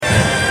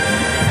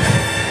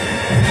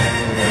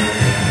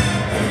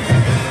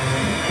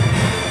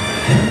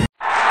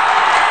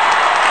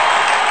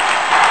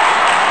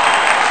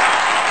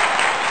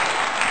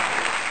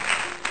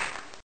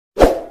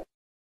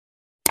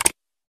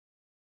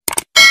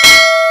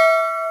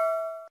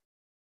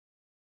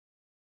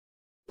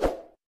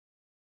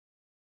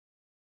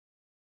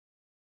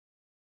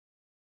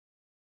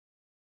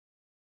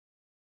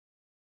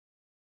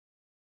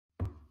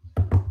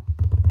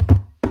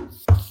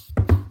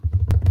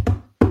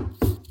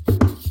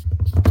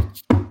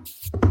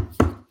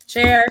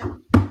Chair.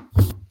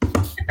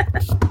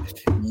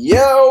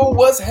 Yo,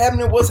 what's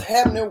happening? What's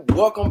happening?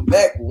 Welcome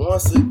back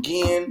once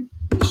again.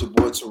 It's your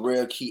boy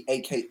Terrell Key,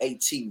 aka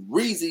T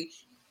Reezy.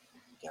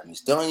 Got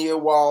Miss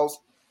Danielle Walls,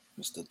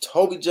 Mr.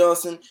 Toby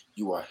Johnson.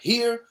 You are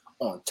here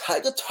on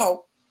Tiger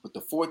Talk with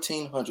the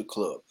 1400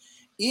 Club.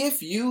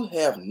 If you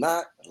have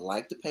not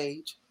liked the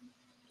page,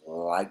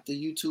 liked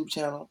the YouTube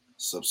channel,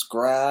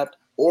 subscribed,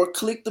 or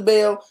click the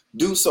bell,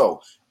 do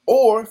so.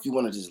 Or if you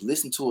want to just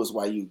listen to us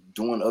while you're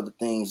doing other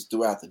things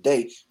throughout the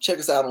day, check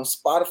us out on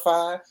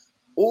Spotify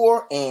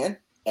and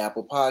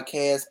Apple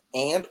Podcasts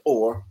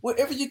or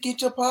wherever you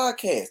get your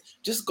podcast.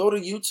 Just go to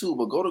YouTube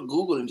or go to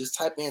Google and just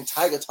type in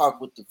Tiger Talk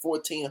with the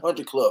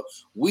 1400 Club.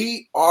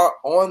 We are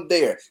on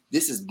there.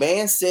 This is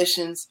Band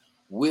Sessions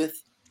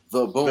with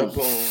the Boom.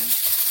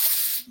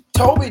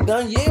 Toby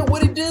Danielle,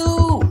 what it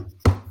do?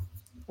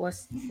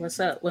 What's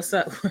up? What's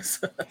up?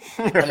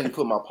 I need to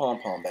put my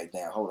pom-pom back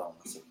down. Hold on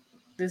one second.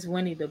 This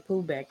Winnie the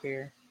Pooh back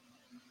here.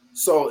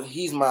 So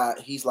he's my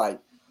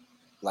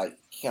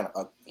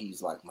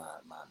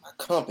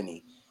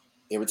company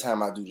every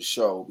time I do the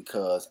show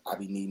because I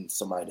be needing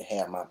somebody to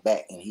have my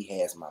back, and he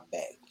has my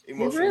back.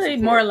 He's really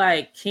more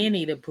like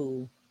Kenny the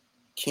Pooh.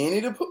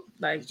 Kenny the Pooh?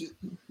 Like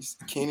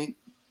Kenny?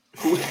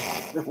 He's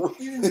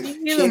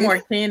more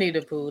Kenny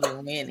the Pooh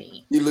than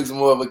Winnie. He looks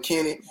more of a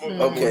Kenny.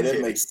 Mm-hmm. Okay,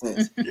 that makes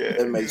sense. Yeah,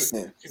 that makes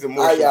sense. He's a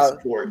more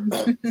support.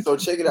 So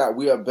check it out.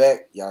 We are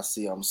back. Y'all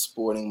see I'm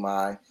sporting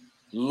my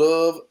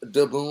Love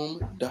the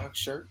Boom Doc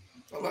shirt.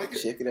 I like it.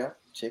 Check it out.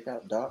 Check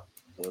out Doc.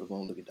 Love the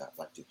Boom. Look at Doc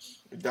like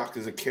this. Doc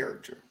is a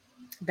character.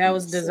 That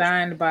was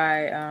designed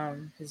by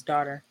his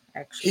daughter,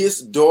 actually.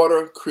 His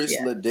daughter, Chris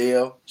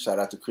Liddell. Shout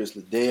out to Chris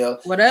Liddell.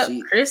 What up,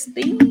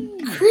 Christy?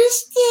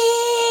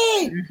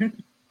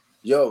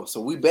 Yo, so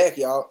we back,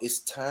 y'all. It's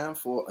time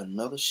for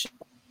another show.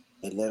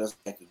 And let us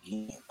back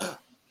again. How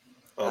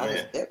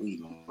does that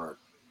even work?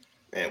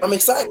 Man, I'm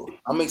excited.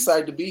 I'm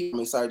excited to be here.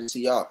 I'm excited to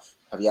see y'all.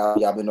 Have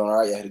y'all been all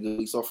right? Y'all had a good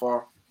week so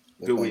far?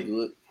 Good week.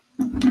 Good?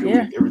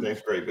 Yeah. Week.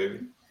 Everything's great,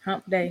 baby.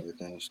 Hump day.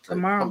 Everything's great.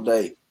 Tomorrow. Hump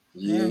day.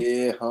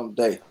 Yeah, hump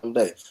day.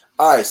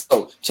 All right,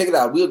 so check it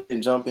out. We'll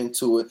jump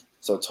into it.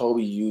 So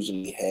Toby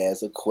usually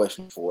has a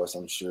question for us.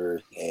 I'm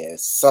sure he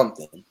has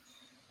something.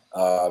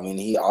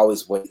 He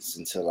always waits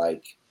until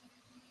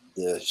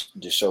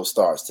the show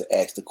starts to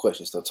ask the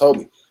question. So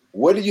Toby,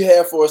 what do you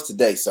have for us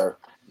today, sir?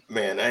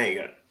 Man,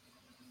 I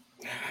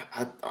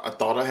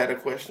thought I had a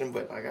question,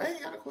 but I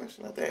ain't got a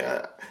question. I think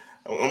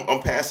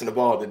I'm passing the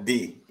ball to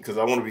D because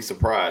I want to be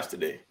surprised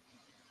today.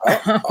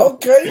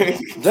 Okay,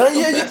 done.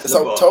 Yeah.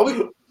 So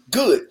Toby,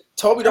 good.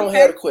 Toby don't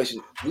have a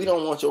question. We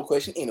don't want your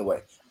question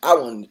anyway. I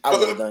want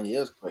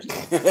Danielle's question.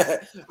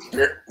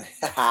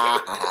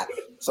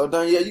 So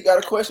Danielle, you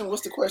got a question?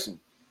 What's the question?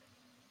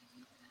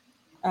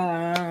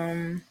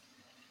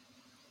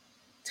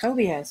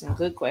 Toby has some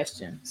good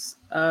questions.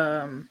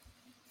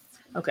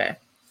 Okay.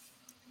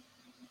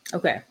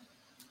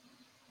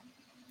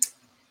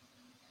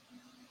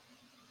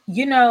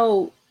 You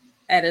know,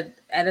 at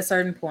a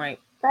certain point,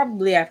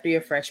 probably after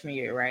your freshman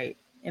year, right?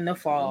 In the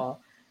fall,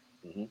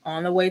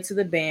 on the way to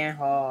the band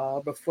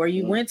hall, before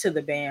you went to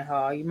the band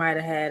hall, you might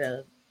have had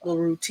a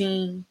little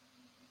routine.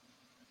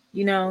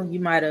 You know,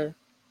 you might have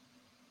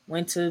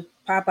went to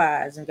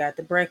Popeyes and got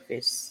the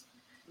breakfast.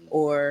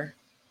 Or,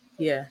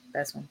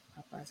 that's when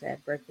Popeyes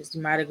had breakfast.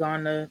 You might have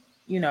gone to,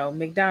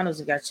 McDonald's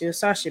and got you a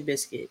sausage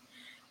biscuit.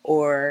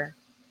 Or,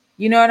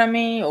 you know what I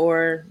mean?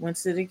 Or went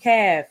to the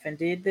caf and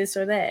did this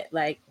or that.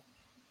 Like,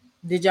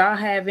 did y'all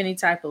have any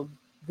type of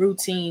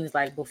routines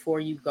like before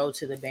you go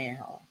to the band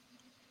hall?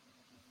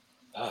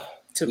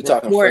 To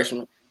report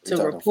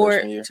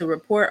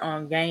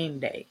on game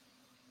day.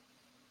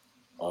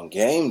 On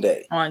game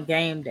day.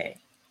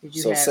 Did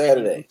you have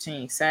Saturday? Any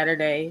routine?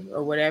 Saturday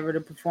or whatever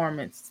the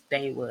performance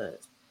day was.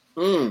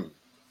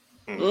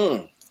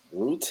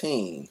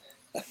 Routine.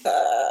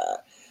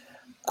 That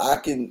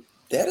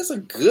is a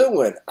good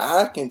one.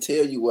 I can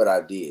tell you what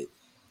I did.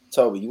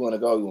 Toby, you want to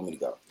go? Or you want me to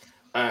go?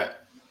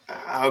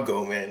 I'll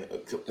go, man.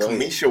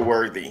 Kamisha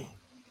Worthy.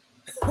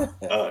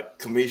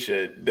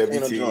 Kamisha,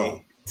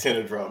 WT,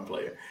 tenor drum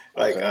player.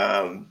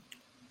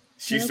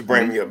 She used to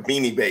bring me a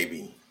Beanie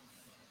Baby.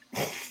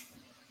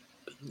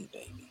 Beanie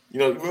Baby.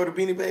 You remember the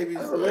Beanie Babies?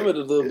 I remember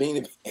the little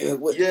Beanie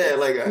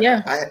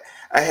Babies.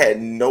 I had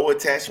no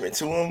attachment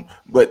to them,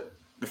 but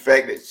the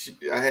fact that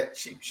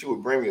she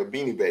would bring me a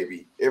Beanie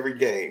Baby every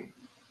game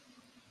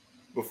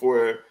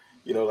before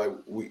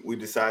we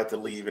decided to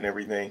leave and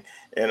everything,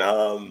 and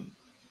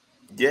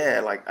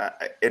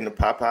in the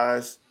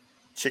Popeyes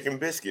chicken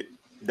biscuit,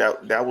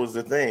 that was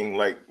the thing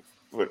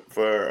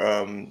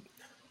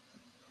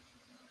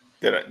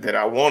that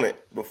I wanted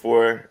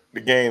before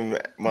the game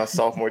my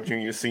sophomore,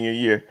 junior, senior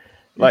year.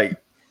 A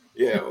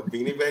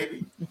Beanie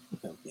Baby.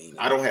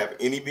 I don't have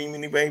any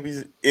Beanie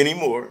Babies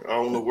anymore. I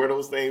don't know where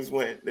those things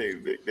went.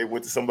 They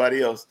went to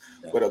somebody else.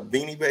 But a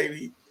Beanie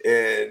Baby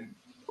and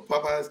a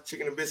Popeyes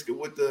chicken and biscuit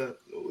with the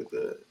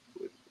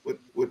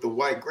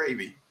white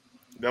gravy.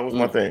 That was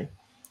my thing.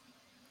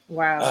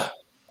 Wow.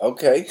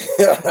 Okay.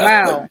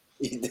 Wow.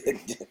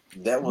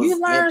 That was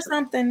You learn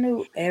something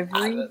new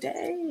every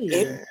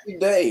day. Every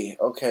day.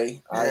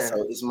 Okay. All right. Yeah.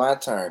 So it's my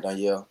turn,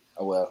 Danielle.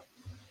 Oh well.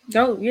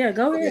 Go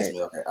Against ahead.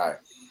 me. Okay. All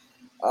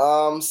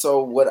right.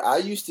 So what I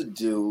used to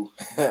do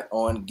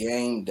on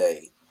game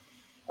day,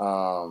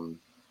 the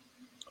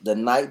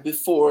night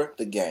before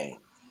the game,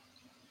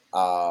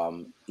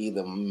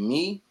 either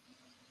me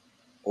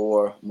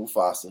or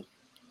Mufasa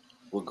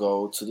would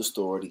go to the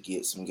store to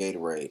get some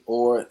Gatorade,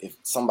 or if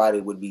somebody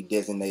would be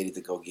designated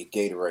to go get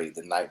Gatorade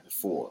the night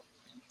before.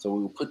 So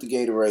we would put the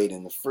Gatorade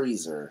in the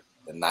freezer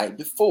the night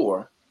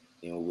before,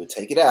 then we would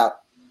take it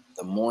out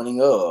the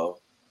morning of,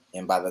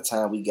 and by the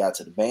time we got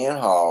to the band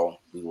hall,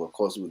 we would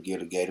give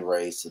the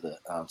Gatorades to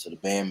the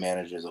band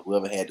managers or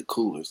whoever had the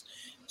coolers,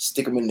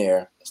 stick them in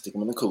there, stick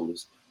them in the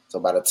coolers. So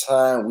by the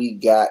time we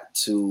got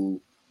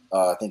to,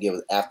 I think it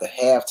was after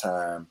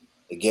halftime,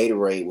 the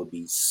Gatorade would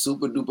be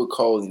super duper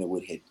cold, and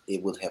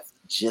it would have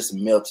just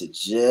melted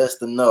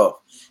just enough.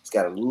 It's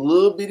got a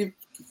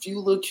few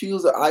little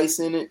cubes of ice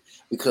in it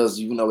because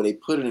they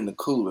put it in the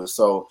cooler.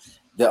 So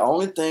the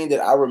only thing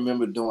that I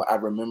remember doing, I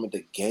remember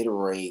the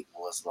Gatorade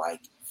was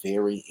like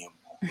very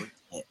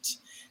important.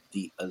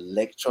 The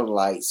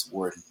electrolytes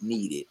were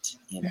needed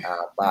in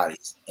our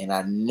bodies, and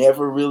I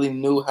never really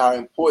knew how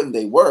important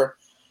they were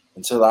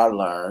until I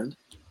learned,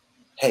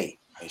 hey,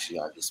 make sure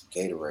y'all get some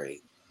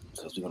Gatorade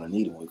because we're gonna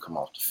need it when we come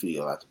off the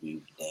field after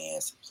we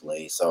dance and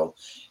play. So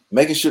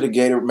making sure I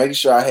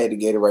had the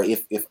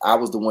Gatorade if I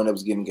was the one that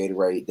was getting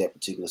Gatorade that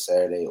particular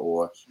Saturday,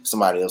 or if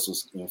somebody else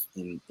was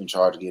in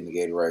charge of getting the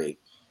Gatorade.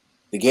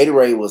 The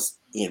Gatorade was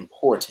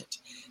important.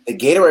 The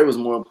Gatorade was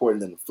more important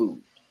than the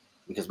food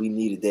because we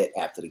needed that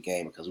after the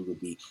game because we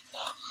would be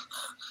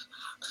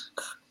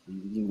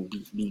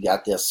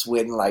out there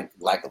sweating like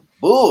a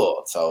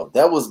bull. So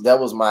that was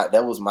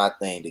my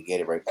thing to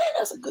Gatorade. Man,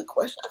 that's a good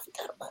question. I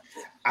forgot about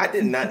that. I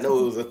did not know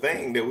it was a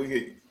thing that we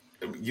could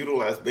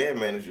utilize band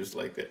managers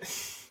like that.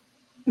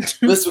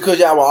 It's because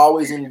y'all were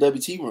always in the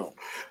WT room.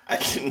 I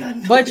did not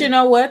know. But you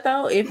know what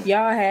though? If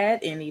y'all had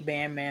any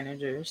band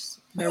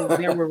managers, there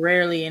were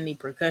rarely any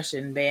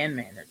percussion band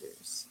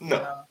managers.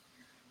 No.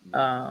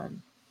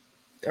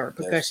 Or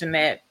percussion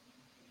that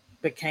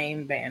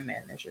became band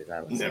managers.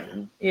 I would Never.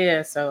 say.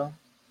 Yeah. So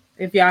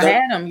if y'all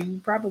had them,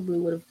 you probably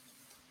would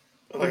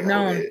have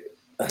known.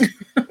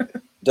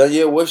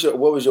 Danielle,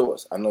 what was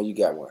yours? I know you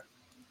got one.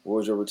 What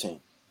was your routine?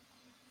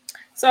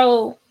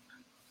 So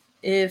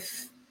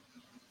if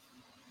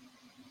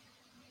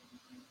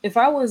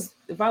I was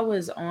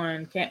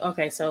on camp,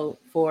 okay, so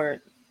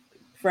for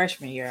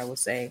freshman year, I would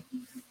say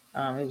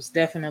it was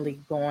definitely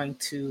going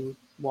to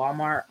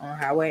Walmart on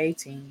Highway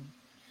 18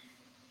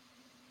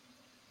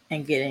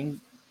 and getting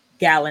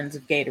gallons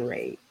of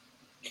Gatorade.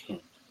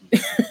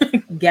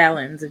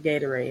 Gallons of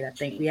Gatorade. I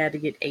think we had to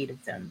get 8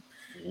 of them.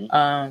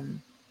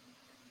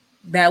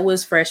 That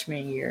was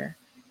freshman year.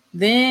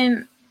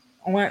 Then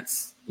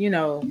once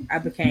I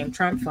became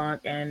Trump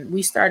Funk, and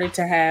we started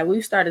to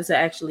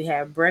actually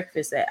have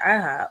breakfast at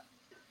IHOP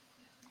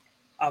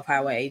off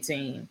Highway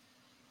 18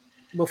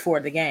 before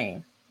the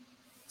game.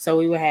 So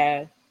we would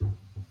have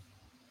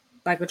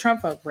like a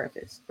Trump Funk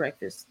breakfast.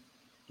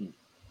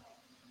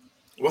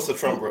 What's a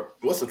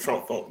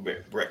Trump Funk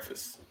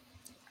breakfast?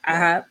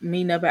 IHOP,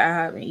 meeting up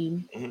at IHOP and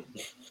eating. Mm-hmm.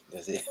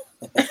 That's it.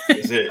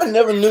 That's it. I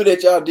never knew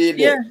that y'all did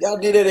that. Yeah. Y'all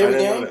did that every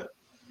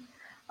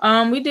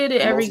game? We did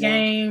it every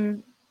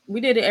game. We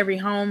did it every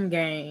home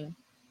game.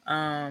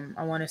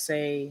 I want to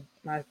say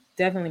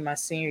definitely my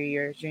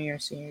junior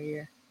and senior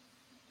year.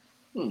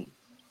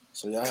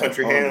 So y'all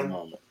country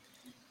ham.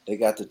 They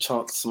got the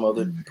chunks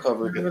smothered,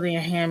 covered. Not really a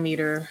ham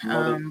eater,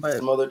 but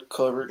smothered,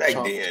 covered. Back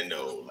chunks. then,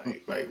 though,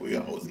 like we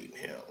always eating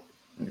ham.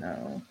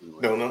 No.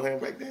 No ham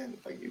back then,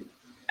 like you.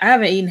 I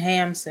haven't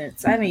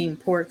eaten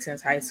pork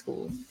since high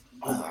school.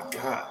 Oh my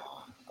god.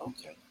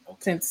 Okay.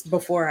 Since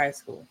before high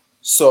school.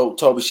 So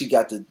Toby, she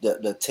got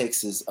the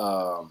Texas.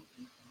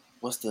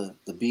 What's the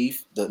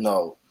beef?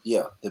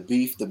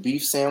 The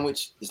beef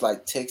sandwich. It's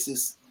like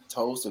Texas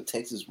toast or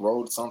Texas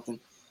roll or something.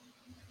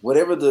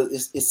 Whatever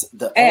it's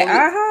the. At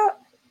IHOP?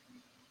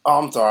 Oh,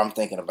 I'm sorry. I'm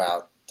thinking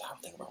about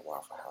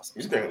Waffle House.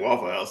 You thinking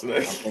Waffle House?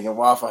 I'm thinking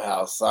Waffle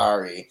House.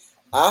 Sorry,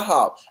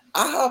 IHOP.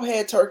 IHOP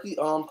had turkey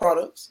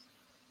products.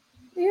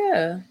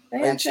 Yeah,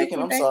 and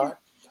chicken. I'm sorry.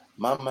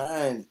 My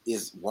mind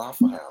is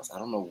Waffle House. I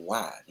don't know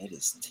why. That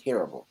is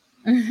terrible.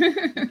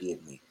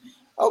 Forgive me.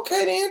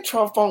 Okay, then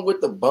Trump Funk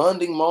with the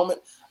bonding moment.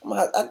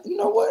 You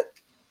know what?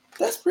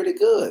 That's pretty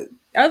good.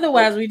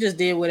 Otherwise, we just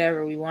did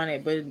whatever we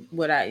wanted.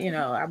 But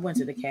I went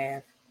to the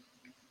calf.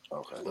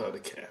 Okay. I love the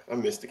calf. I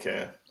miss the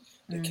calf.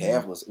 The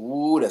calf was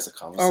that's a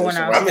conversation. Or when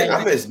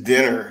I miss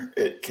dinner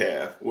at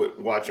calf with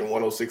watching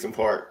 106 in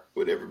Park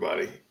with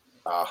everybody.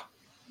 Oh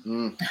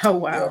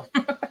wow.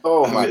 Yeah.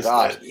 Oh my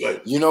gosh.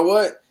 You know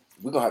what?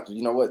 We're gonna have to.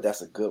 You know what?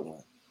 That's a good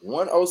one.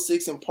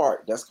 106 in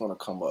Park. That's gonna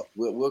come up.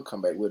 We'll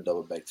come back. We'll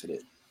double back to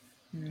that.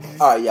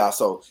 Mm-hmm. All right, y'all.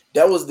 So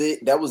that was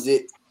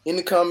it. In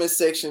the comment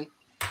section,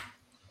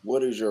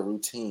 what is your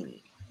routine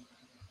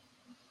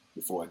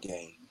before a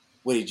game?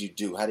 What did you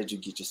do? How did you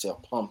get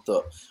yourself pumped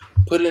up?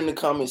 Put it in the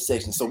comment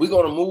section. So we're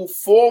going to move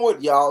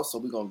forward, y'all. So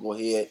we're going to go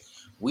ahead.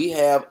 We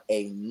have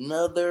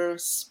another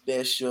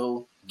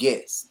special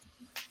guest.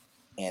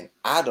 And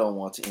I don't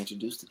want to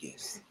introduce the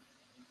guest.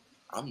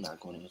 I'm not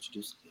going to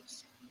introduce the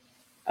guest.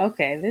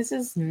 Okay, this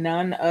is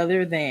none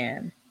other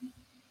than,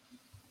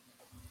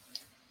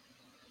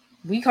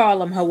 we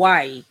call him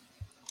Hawaii.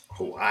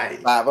 Hawaii.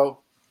 5-0?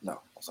 No,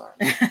 I'm sorry.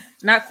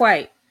 Not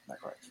quite. Not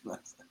quite.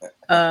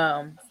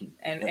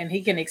 And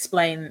he can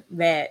explain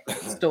that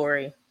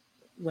story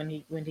when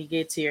he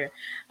gets here.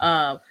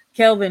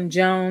 Kelvin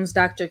Jones,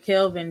 Dr.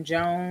 Kelvin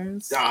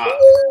Jones.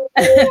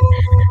 Hey.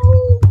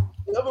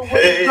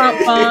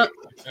 Funk.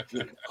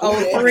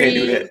 Oh,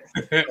 03.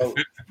 So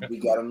we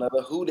got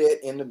another who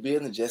dat in the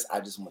building. I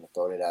just want to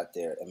throw that out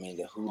there. I mean,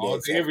 the who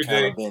that's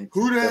kind of been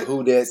the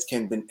who that's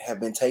have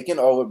been taken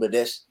over, but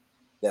that's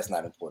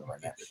not important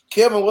right now.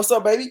 Kelvin, what's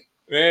up, baby?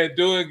 Man,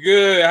 doing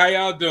good. How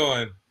y'all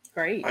doing?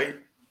 Great.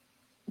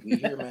 We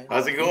here, man.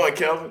 How's it going,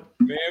 Kelvin?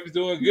 Man, I'm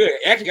doing good.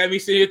 Actually, got me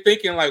sitting here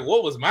thinking, like,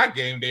 what was my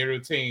game day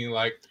routine?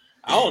 Like,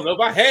 I don't know if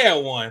I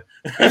had one.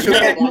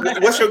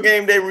 What's your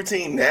game day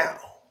routine now?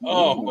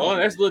 Oh, well,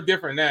 that's a little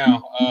different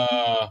now.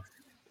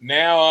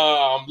 Now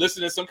I'm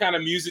listening to some kind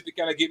of music to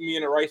kind of get me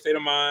in the right state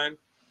of mind.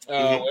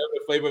 Whatever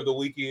the flavor of the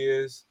week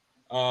is.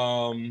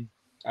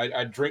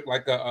 I drink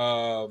like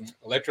a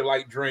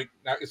electrolyte drink.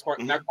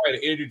 Not quite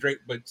an energy drink,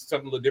 but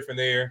something a little different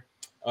there.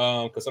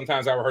 Because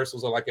sometimes our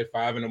rehearsals are like at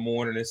 5 a.m.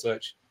 and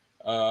such.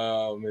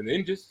 And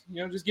then just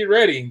get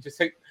ready.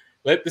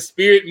 Let the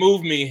spirit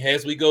move me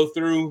as we go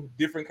through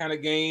different kind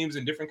of games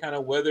and different kind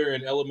of weather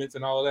and elements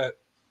and all of that.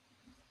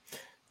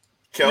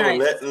 Kelvin,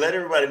 let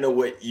everybody know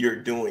what you're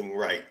doing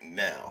right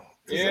now.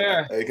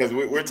 Yeah, because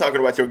we're talking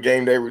about your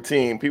game day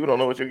routine. People don't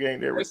know what your game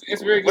day routine.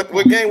 It's very good.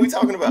 What game we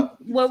talking about?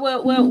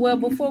 Well.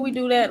 Before we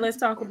do that, let's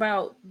talk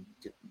about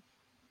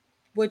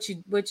what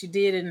you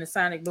did in the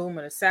Sonic Boom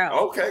of the South.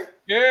 Okay.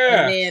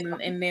 Yeah.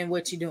 And then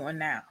what you doing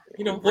now?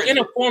 In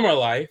a former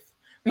life.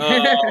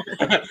 But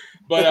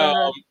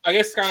I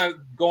guess kind of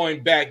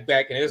going back,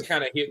 and it's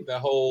kind of hit the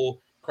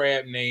whole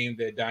crab name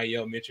that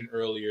Danielle mentioned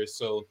earlier.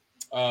 So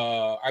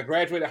I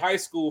graduated high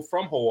school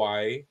from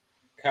Hawaii,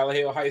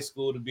 Kalaheo High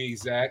School to be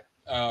exact.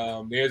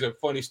 There's a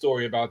funny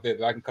story about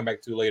that I can come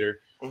back to later.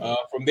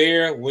 From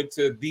there, went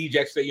to the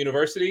Jackson State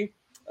University,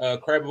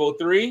 crab of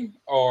 03,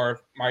 or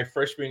my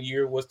freshman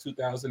year was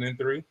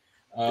 2003.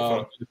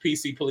 The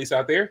PC police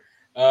out there.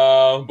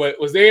 But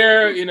was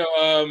there,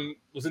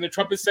 was in the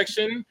trumpet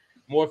section,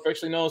 more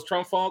affectionately known as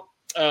Trump Funk.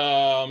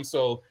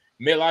 So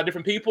met a lot of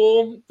different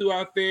people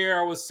throughout there.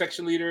 I was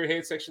section leader,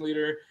 head section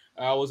leader.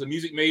 I was a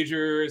music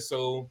major,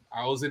 so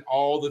I was in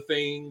all the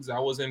things. I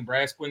was in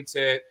brass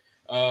quintet,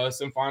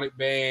 symphonic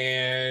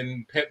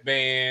band, pep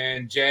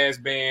band, jazz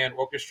band,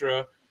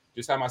 orchestra.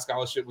 Just how my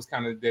scholarship was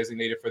kind of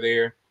designated for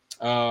there.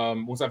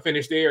 Once I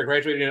finished there, I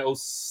graduated in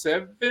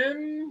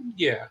 07.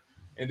 Yeah.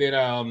 And then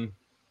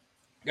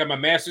got my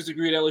master's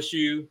degree at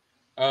LSU.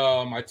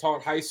 I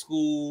taught high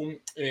school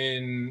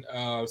in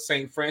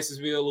St.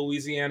 Francisville,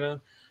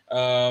 Louisiana,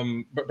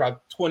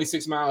 about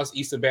 26 miles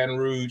east of Baton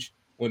Rouge.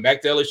 Went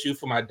back to LSU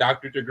for my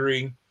doctorate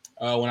degree.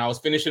 When I was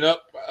finishing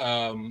up,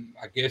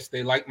 I guess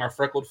they liked my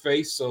freckled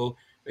face, so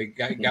they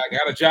got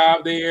a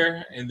job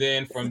there. And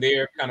then from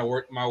there, kind of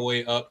worked my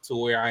way up to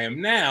where I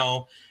am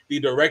now,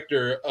 the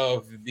director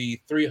of the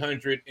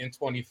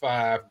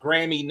 325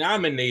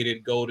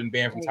 Grammy-nominated Golden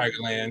Band from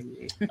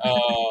Tigerland.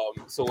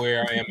 So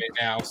where I am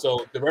at now.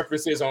 So the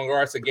references on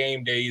regards to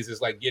game days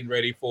is like getting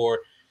ready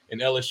for an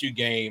LSU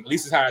game. At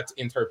least is how I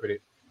interpret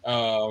it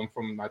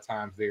from my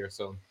times there.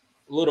 So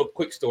a little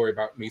quick story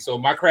about me. So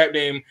my crab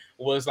name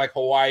was like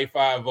Hawaii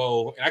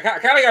 5-0. And I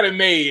kind of got it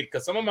made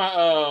because some of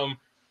my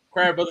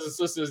crab brothers and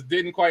sisters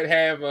didn't quite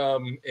have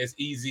as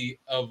easy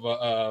of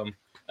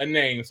a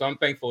name. So I'm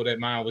thankful that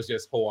mine was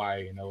just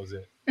Hawaii and that was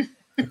it.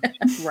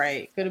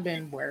 Right. Could have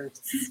been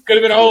worse. Could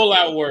have been a whole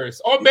lot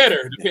worse or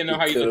better, depending on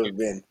how you look at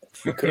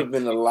it. Could have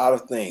been a lot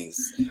of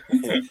things.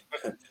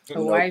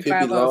 Hawaii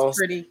 5-0 is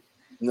pretty.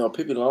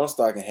 Pippi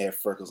Longstocking had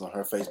freckles on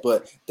her face,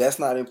 but that's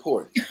not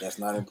important. That's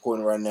not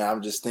important right now.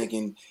 I'm just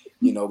thinking,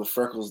 the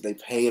freckles, they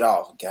paid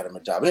off, got him a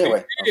job.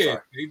 Anyway, I'm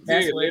sorry.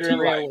 That's where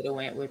Terrell would have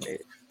went with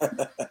it.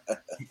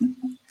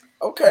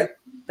 Okay.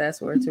 That's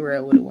where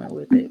Terrell would have went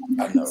with it.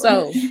 I know,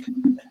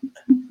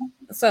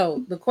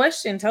 So the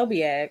question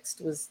Toby asked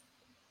was,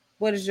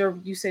 what is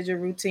you said your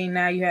routine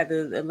now? You had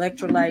the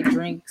electrolyte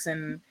drinks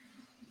and,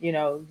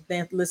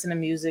 then listen to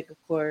music, of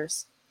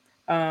course.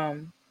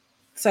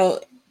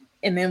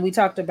 And then we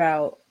talked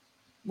about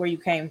where you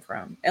came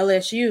from.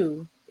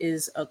 LSU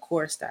is a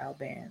core style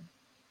band,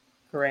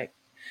 correct?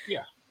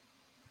 Yeah.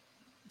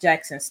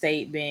 Jackson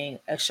State being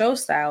a show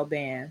style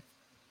band.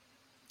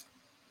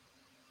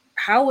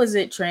 How was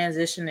it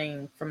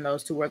transitioning from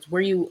those two worlds?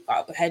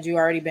 Had you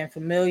already been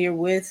familiar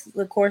with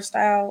the core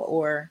style,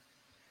 or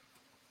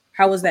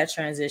how was that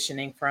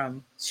transitioning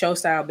from show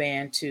style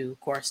band to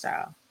core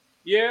style?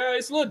 Yeah,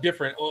 it's a little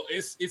different. Well,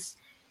 it's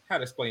how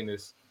to explain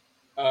this.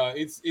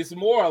 It's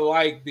more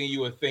alike than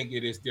you would think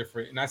it is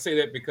different. And I say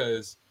that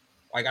because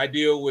Like I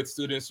deal with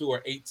students who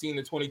are 18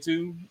 to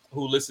 22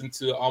 who listen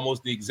to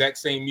almost the exact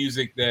same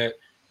music that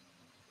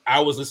I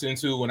was listening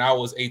to when I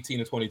was 18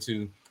 to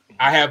 22.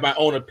 I have my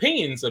own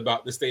opinions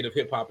about the state of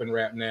hip hop and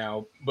rap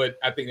now, but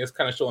I think that's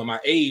kind of showing my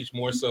age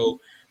more so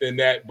than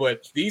that.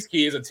 But these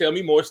kids will tell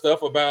me more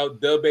stuff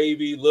about the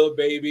baby, Lil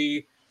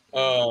Baby,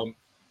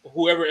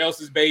 whoever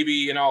else's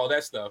baby, and all of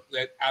that stuff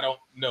that I don't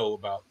know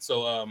about.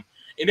 So,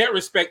 in that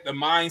respect, the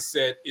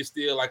mindset is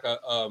still like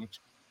a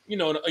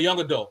young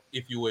adult,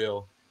 if you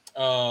will.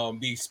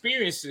 The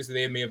experiences that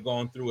they may have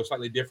gone through are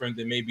slightly different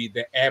than maybe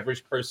the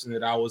average person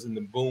that I was in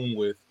the boom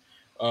with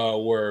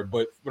were.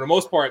 But for the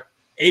most part,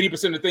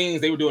 80% of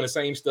things they were doing the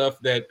same stuff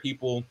that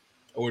people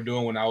were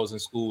doing when I was in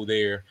school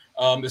there.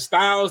 The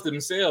styles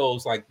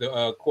themselves, like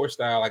the core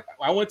style, like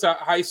I went to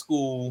high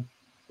school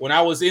when I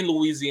was in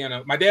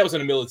Louisiana. My dad was in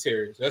the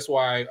military, so that's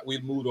why we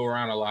moved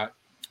around a lot.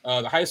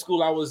 The high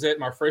school I was at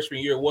my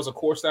freshman year was a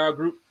core style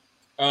group.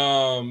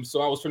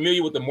 So I was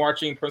familiar with the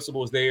marching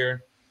principles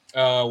there.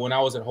 When I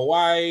was in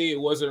Hawaii,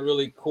 it wasn't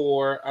really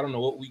core. I don't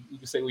know what we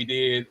could say we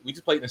did. We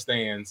just played in the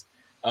stands.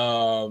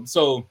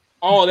 So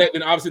all that,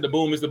 then obviously the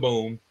boom is the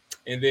boom.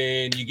 And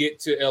then you get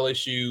to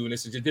LSU, and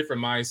it's a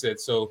different mindset.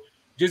 So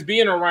just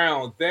being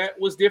around that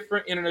was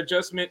different in an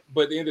adjustment.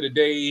 But at the end of the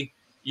day,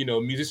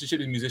 musicianship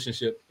is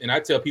musicianship. And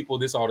I tell people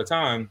this all the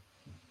time.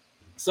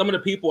 Some of the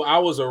people I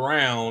was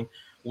around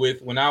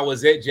with when I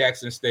was at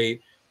Jackson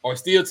State are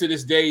still to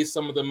this day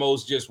some of the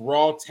most just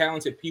raw,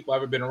 talented people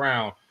I've ever been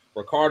around.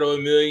 Ricardo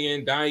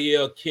Emilion,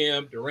 Danielle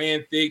Kemp,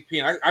 Duran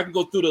Thigpen. I can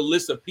go through the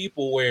list of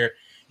people where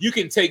you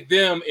can take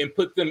them and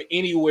put them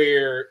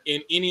anywhere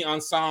in any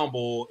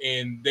ensemble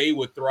and they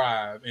would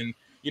thrive. And,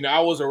 I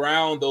was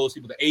around those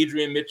people, the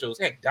Adrian Mitchells.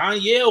 Heck,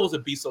 Danielle was a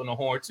beast on the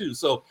horn too.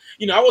 So,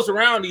 I was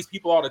around these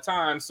people all the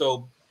time.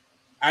 So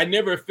I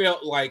never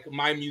felt like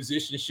my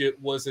musicianship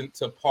wasn't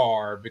to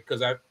par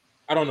because I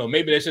don't know,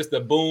 maybe that's just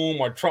the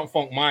boom or Trump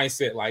funk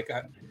mindset. Like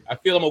I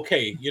feel I'm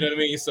okay. You know what I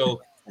mean?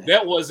 So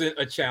that wasn't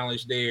a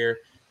challenge there.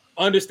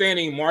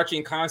 Understanding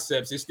marching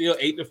concepts is still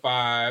 8 to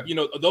 5.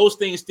 Those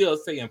things still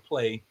stay in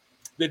play.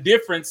 The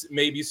difference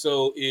maybe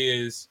so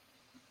is,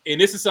 and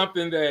this is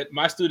something that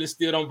my students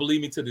still don't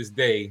believe me to this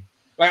day.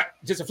 Like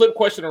just a flip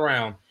question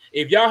around.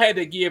 If y'all had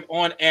to give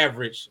on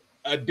average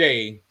a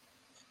day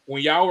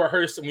when y'all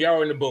rehearsed, when y'all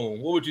were in the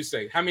boom, what would you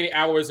say? How many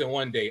hours in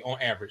one day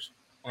on average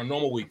on a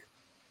normal week?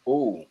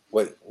 Oh,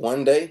 wait,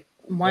 one day?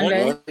 One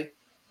day?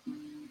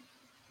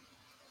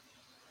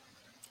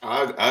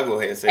 I'll go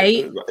ahead and say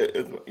 8.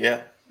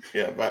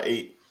 About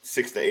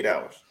 6 to 8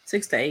 hours.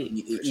 6 to 8.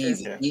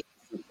 Easy, sure.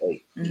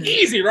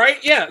 Easy,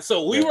 right? Yeah.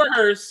 So we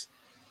rehearse.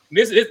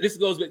 This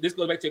goes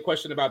back to your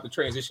question about the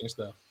transition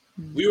stuff.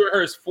 Mm-hmm. We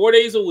rehearse 4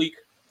 days a week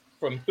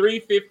from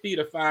 3:50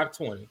 to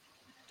 5:20.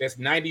 That's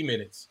 90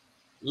 minutes.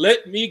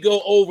 Let me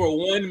go over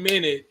 1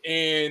 minute,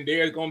 and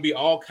there's going to be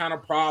all kind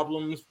of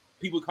problems.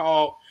 People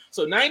call.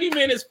 So 90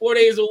 minutes, 4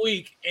 days a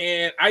week,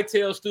 and I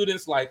tell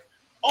students like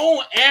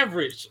on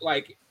average,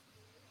 like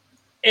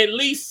at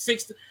least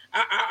 6.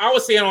 I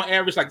would say on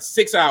average like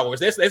 6 hours.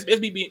 That's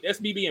me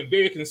being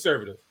very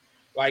conservative.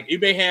 Like you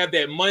may have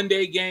that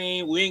Monday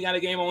game. We ain't got a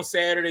game on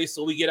Saturday,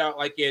 so we get out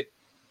like at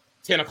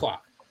 10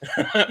 o'clock.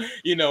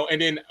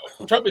 And then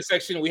trumpet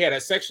section, we had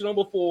a sectional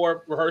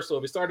before rehearsal.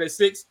 If it started at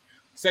 6,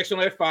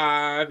 sectional at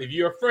 5. If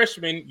you're a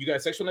freshman, you got a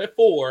sectional at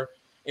 4.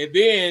 And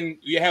then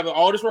you have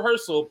all this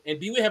rehearsal, and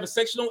then we have a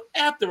sectional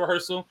after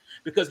rehearsal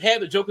because half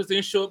the jokers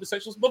didn't show up to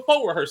sectionals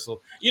before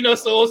rehearsal.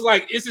 So it's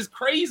like it's this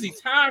crazy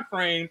time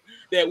frame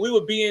that we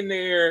would be in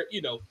there,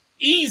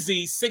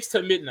 easy 6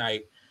 to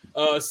midnight,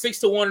 6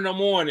 to 1 in the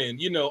morning,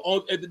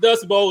 at the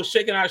Dust Bowl,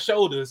 shaking our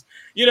shoulders.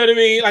 You know what I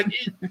mean? Like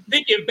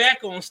thinking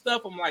back on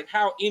stuff, I'm like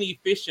how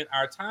inefficient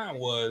our time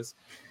was.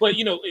 But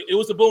it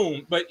was a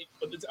boom. But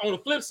on the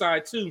flip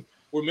side too.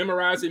 We're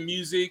memorizing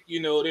music,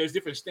 there's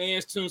different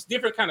stands, tunes,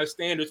 different kind of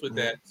standards with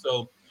that.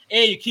 So,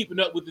 and you're keeping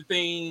up with the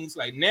things.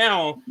 Like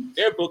now,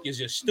 their book is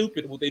just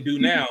stupid what they do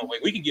now.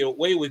 Like we can get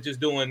away with just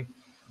doing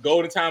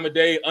Golden Time of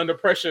Day, Under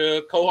Pressure,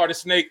 Cold Hearted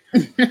Snake.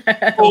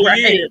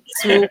 Right.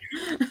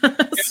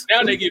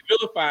 Now they get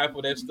vilified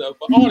for that stuff.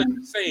 But all that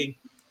to say,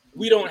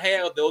 we don't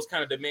have those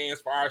kind of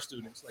demands for our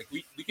students. Like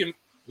we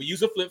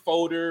use a flip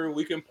folder,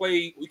 we can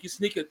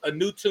sneak a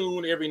new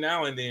tune every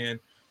now and then,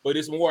 but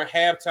it's more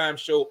halftime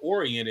show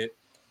oriented.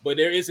 But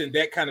there isn't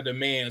that kind of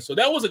demand. So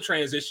that was a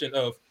transition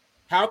of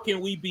how can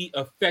we be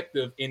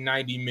effective in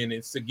 90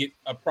 minutes to get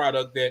a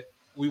product that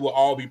we will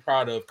all be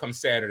proud of come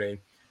Saturday,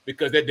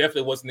 because that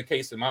definitely wasn't the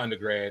case in my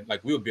undergrad.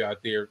 Like we would be out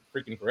there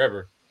freaking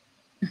forever.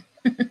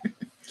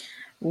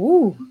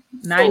 Ooh,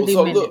 90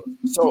 minutes.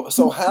 Look,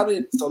 so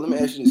let me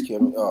ask you this,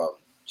 Kevin,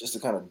 just to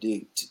kind of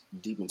dig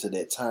deep into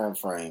that time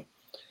frame.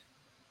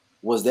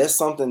 Was that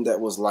something that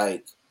was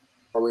like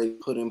already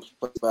put in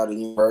place by the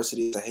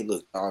university? Like, hey,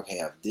 look, y'all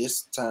have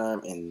this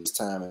time and this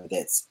time, and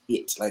that's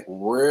it. Like,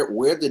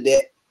 where did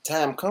that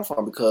time come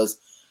from? Because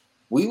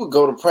we would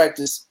go to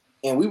practice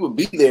and we would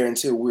be there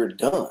until we're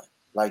done.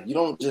 Like, you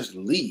don't just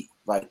leave.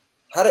 Like,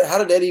 how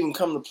did that even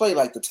come to play?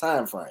 Like the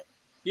time frame.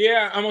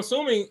 Yeah, I'm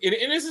assuming,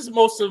 and this is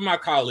most of my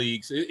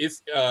colleagues.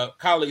 It's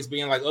colleagues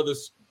being like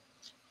others,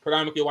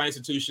 predominantly white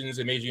institutions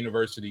and major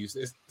universities.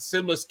 It's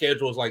similar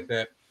schedules like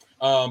that,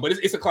 but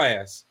it's a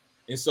class,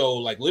 and so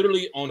like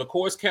literally on the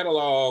course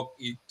catalog,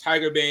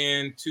 Tiger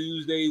Band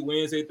Tuesday,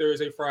 Wednesday,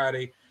 Thursday,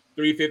 Friday,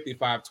 350,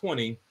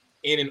 520.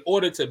 And in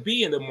order to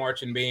be in the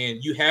marching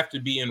band, you have to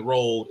be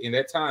enrolled, and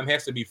that time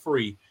has to be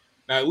free.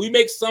 Now we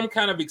make some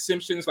kind of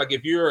exemptions, like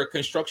if you're a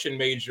construction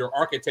major,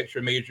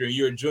 architecture major, and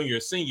you're a junior or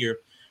senior,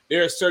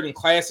 there are certain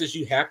classes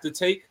you have to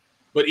take.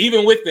 But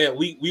even with that,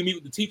 we meet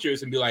with the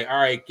teachers and be like, all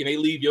right, can they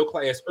leave your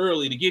class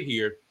early to get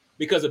here?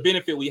 Because the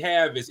benefit we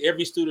have is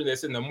every student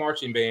that's in the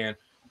marching band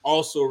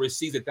also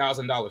receives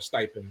 $1,000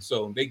 stipend.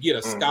 So they get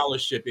a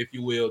scholarship, if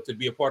you will, to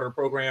be a part of the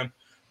program.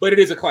 But it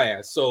is a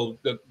class. So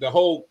the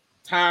whole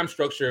time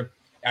structure,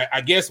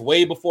 I guess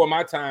way before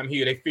my time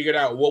here, they figured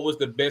out what was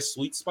the best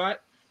sweet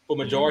spot for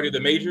majority of the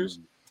majors.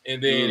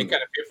 And then it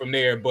kind of fit from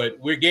there. But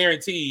we're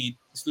guaranteed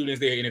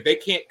students there. And if they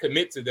can't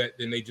commit to that,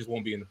 then they just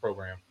won't be in the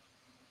program.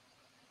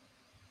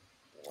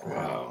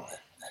 Wow.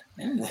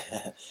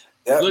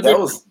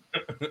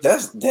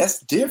 That's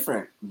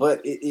different,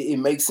 but it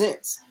makes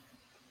sense.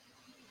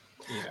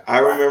 Yeah. I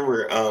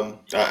remember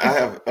I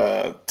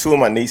have two of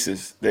my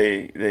nieces.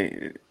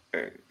 They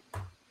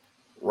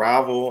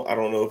rival. I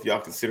don't know if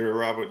y'all consider a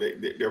rival.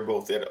 They're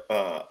both at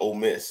Ole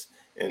Miss,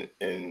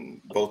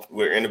 and both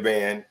we're in the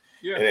band.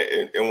 Yeah.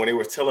 And when they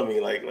were telling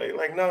me like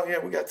no, yeah,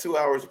 we got 2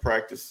 hours of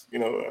practice,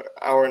 an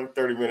hour and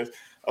 30 minutes.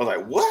 I was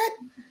like, what?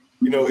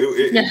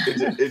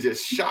 It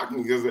just shocked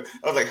me because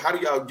I was like, how do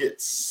y'all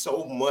get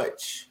so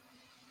much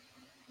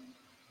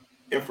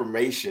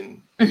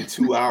information in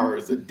 2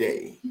 hours a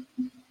day?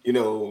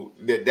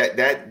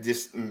 That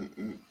just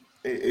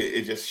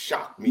it just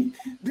shocked me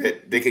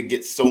that they could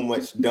get so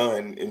much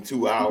done in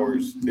 2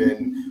 hours.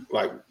 Then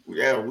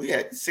we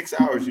had 6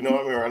 hours. I mean,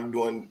 I'm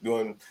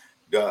doing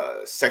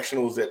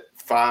sectionals at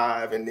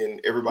 5, and then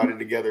everybody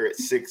together at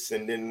 6,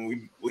 and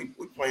then we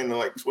playing to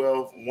like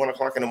 12, 1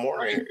 o'clock in the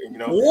morning.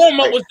 Warm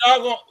up was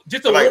doggone.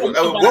 Just a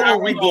what were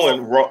we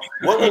doing wrong?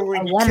 What were we?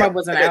 Warm up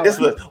was an hour.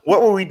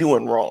 What were we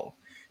doing wrong?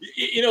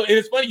 And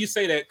it's funny you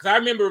say that, because I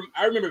remember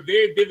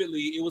very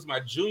vividly. It was my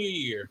junior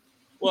year.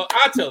 Well,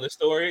 I'll tell the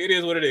story. It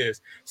is what it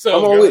is.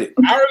 So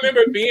I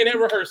remember being at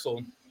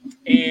rehearsal,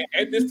 and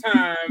at this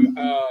time,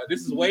 this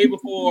is way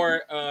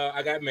before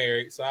I got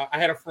married. So I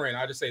had a friend.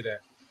 I'll just say that.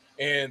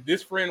 And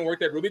this friend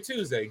worked at Ruby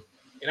Tuesday.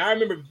 And I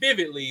remember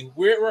vividly,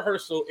 we're at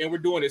rehearsal and we're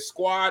doing it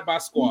squad by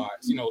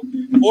squads.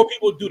 4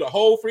 people do the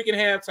whole freaking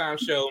halftime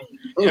show.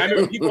 And I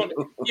remember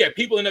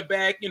people in the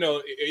back, it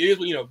is,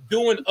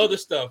 doing other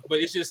stuff, but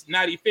it's just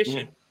not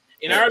efficient.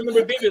 And I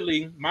remember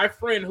vividly, my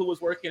friend who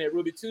was working at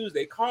Ruby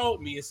Tuesday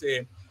called me and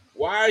said,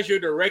 why are your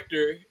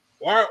directors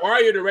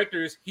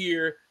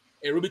here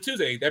at Ruby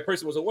Tuesday? That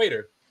person was a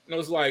waiter. And I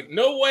was like,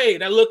 no way.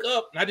 And I look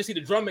up and I just see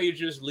the drum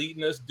majors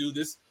leading us do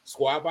this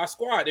squad by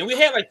squad. And we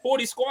had like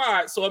 40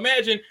 squads. So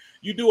imagine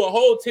you do a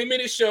whole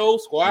 10-minute show,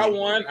 squad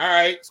 1, all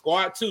right,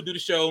 squad 2, do the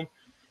show.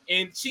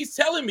 And she's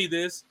telling me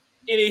this,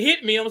 and it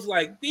hit me. I was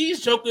like,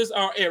 these jokers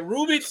are at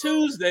Ruby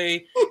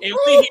Tuesday, and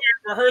we here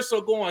at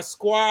rehearsal going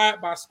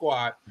squad by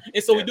squad.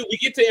 And so we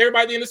get to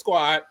everybody in the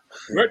squad,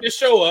 work the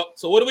show up.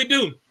 So what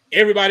do?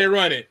 Everybody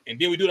run it. And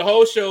then we do the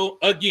whole show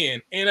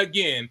again and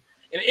again.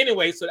 And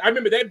anyway, so I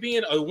remember that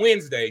being a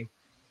Wednesday.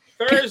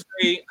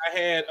 Thursday, I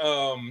had,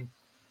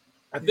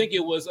 I think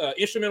it was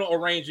instrumental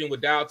arranging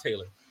with Dow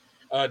Taylor.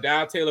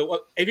 Dow Taylor,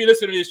 well, if you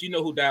listen to this, you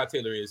know who Dow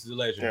Taylor is. He's a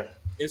legend. Yeah.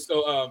 And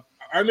so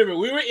I remember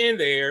we were in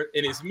there,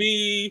 and it's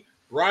me,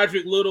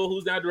 Roderick Little,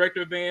 who's now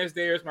director of bands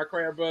there. It's my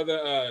crab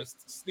brother,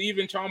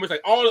 Stephen Chalmers,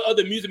 like all the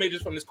other music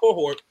majors from this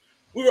cohort.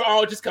 We were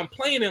all just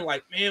complaining,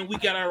 like, man, we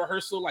got our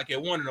rehearsal like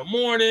at 1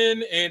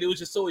 a.m, and it was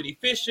just so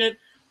inefficient,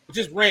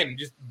 just random,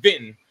 just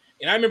venting.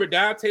 And I remember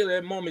Dow Taylor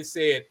at that moment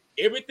said,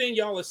 everything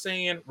y'all are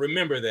saying,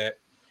 remember that.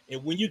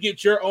 And when you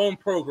get your own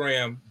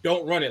program,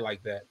 don't run it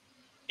like that.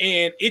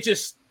 And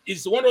it's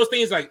one of those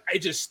things, like, it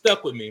just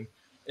stuck with me.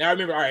 And I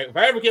remember, all right, if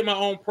I ever get my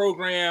own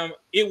program,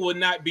 it would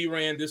not be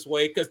ran this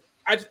way. Because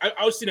I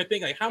was sitting there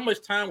thinking, like, how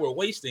much time we're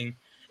wasting.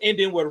 And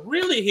then what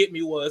really hit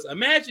me was,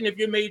 imagine if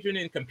you're majoring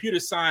in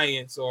computer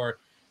science or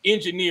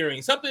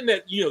engineering, something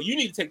that, you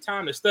need to take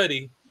time to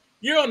study.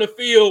 You're on the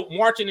field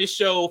marching this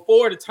show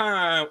 4 at a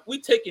time. We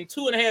taking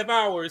 2.5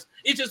 hours.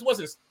 It just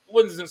wasn't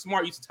a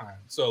smart use of time.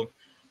 So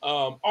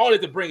all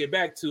that to bring it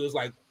back to is,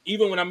 like,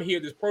 even when I'm here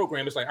this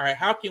program, it's like, all right,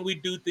 how can we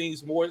do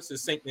things more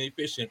succinct and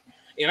efficient?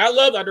 And I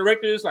love our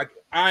directors. Like,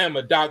 I am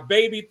a doc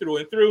baby through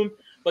and through.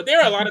 But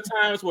there are a lot of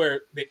times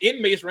where the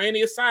inmates ran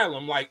the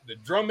asylum, like the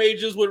drum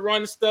majors would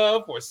run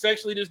stuff or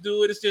sexually just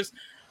do it. It's just,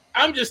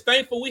 I'm just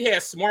thankful we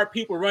had smart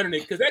people running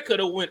it, because that could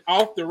have went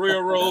off the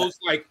railroads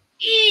like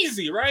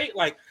easy, right?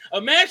 Like,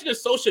 imagine if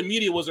social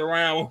media was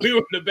around when we were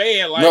in the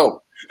band. Like,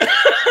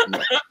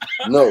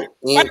 no.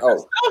 Like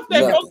stuff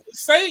that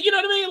folks say, you know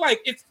what I mean?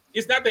 Like,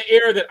 it's not the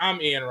era that I'm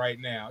in right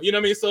now. You know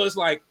what I mean? So it's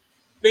like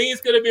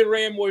things could have been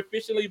ran more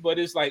efficiently, but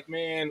it's like,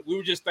 man, we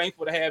were just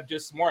thankful to have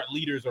just smart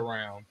leaders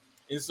around.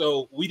 And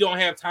so we don't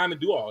have time to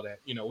do all that.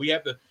 We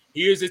have to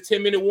Here's a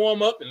 10-minute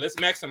warm up, and let's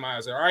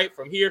maximize it. All right,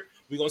 from here,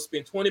 we're going to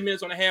spend 20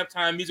 minutes on a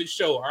halftime music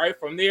show. All right,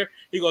 from there,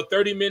 you go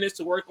 30 minutes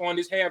to work on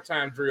this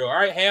halftime drill. All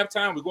right,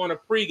 halftime, we're going to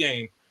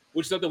pregame,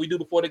 which is something we do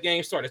before the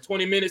game starts.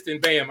 20 minutes, then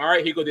bam. All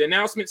right, here go the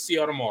announcement. See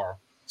y'all tomorrow.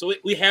 So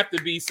we have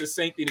to be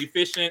succinct and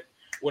efficient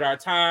with our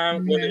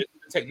time, whether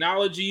it's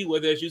technology,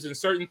 whether it's using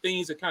certain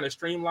things that kind of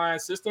streamline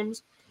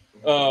systems.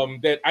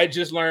 That I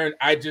just learned,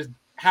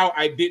 how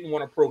I didn't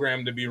want a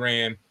program to be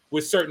ran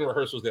with certain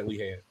rehearsals that we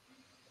had.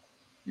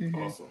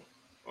 Awesome.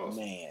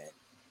 Man.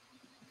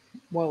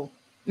 Whoa.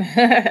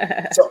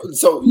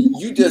 so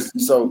you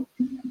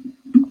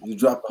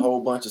dropped a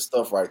whole bunch of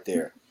stuff right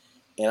there,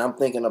 and I'm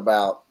thinking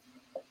about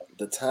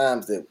the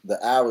times that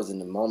the hours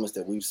and the moments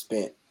that we've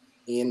spent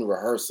in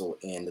rehearsal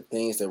and the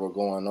things that were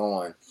going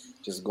on,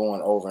 just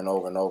going over and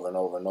over and over and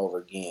over and over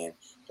again.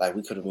 Like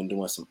we could have been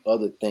doing some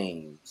other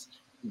things,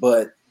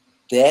 but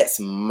that's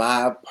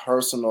my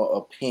personal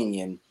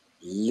opinion.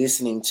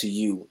 Listening to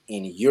you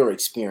in your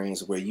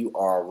experience where you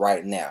are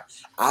right now,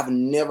 I've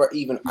never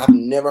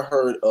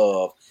heard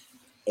of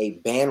a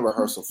band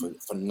rehearsal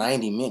for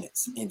 90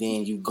 minutes and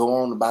then you go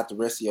on about the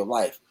rest of your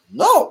life.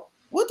 No,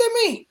 what that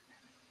mean?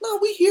 No,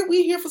 we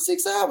here for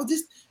 6 hours.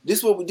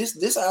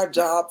 This our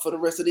job for the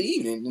rest of the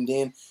evening, and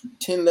then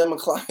 10, 11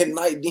 o'clock at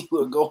night, then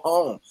we'll go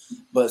home.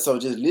 But so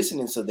just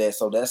listening to that,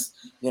 so that's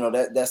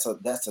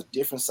that's a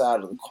different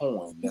side of the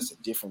coin. That's a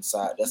different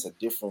side. That's a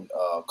different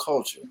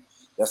culture.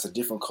 That's a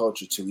different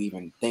culture to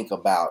even think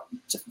about,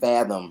 to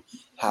fathom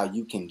how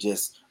you can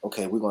just,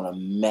 okay, we're going to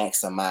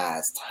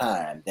maximize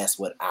time. That's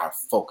what our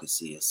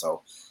focus is.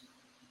 So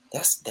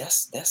that's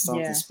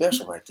something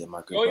special right there,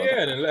 my good brother.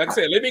 Yeah, and like I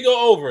said, let me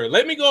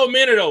go a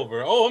minute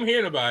over. Oh, I'm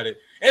hearing about it.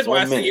 That's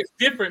why I say it's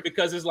different,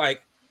 because it's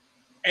like,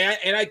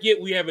 and I get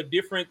we have a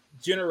different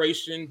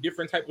generation,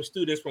 different type of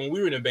students from when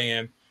we were in a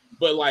band,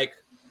 but like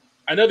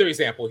another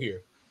example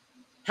here.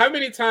 How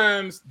many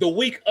times the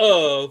week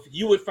of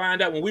you would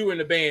find out when we were in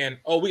the band,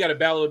 oh, we got a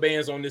battle of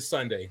bands on this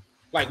Sunday.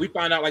 Like we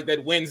find out like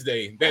that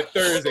Wednesday, that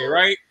Thursday,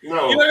 right?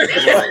 No,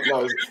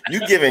 no.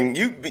 You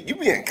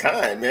being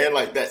kind, man.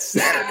 Like that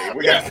Saturday,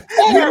 we got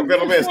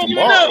battle of bands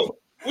tomorrow.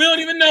 We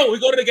don't even know.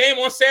 We go to the game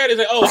on Saturday.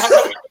 Like, oh, how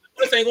come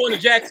this ain't going to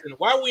Jackson?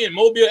 Why are we in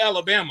Mobile,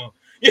 Alabama?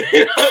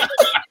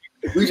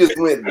 We just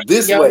went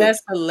this way.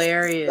 That's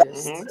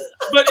hilarious.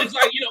 But it's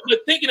like, but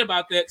thinking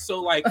about that, so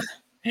like.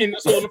 And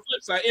so on the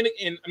flip side,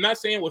 and I'm not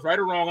saying what's right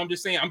or wrong. I'm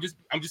just saying I'm just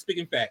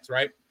speaking facts,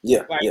 right?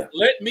 Yeah. Like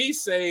let me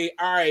say,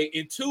 all right,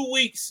 in 2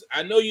 weeks,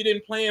 I know you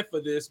didn't plan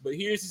for this, but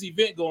here's this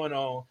event going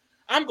on.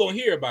 I'm gonna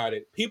hear about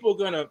it. People are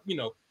gonna,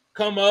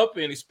 come up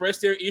and express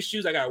their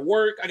issues. I got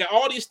work. I got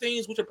all these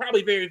things which are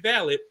probably very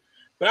valid.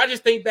 But I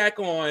just think back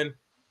on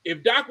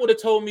if Doc would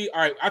have told me,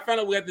 all right, I found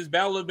out we had this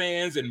battle of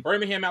bands in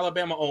Birmingham,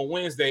 Alabama on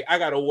Wednesday. I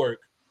gotta work.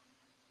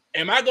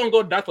 Am I gonna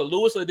go to Dr.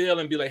 Lewis Liddell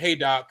and be like, hey,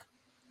 Doc?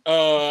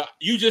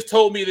 You just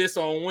told me this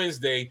on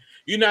Wednesday.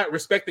 You're not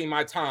respecting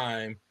my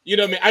time. You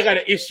know what I mean? I got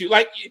an issue.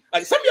 Like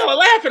some of y'all are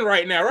laughing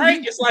right now,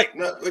 right? It's like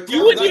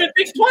you wouldn't even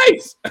think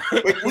twice.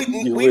 we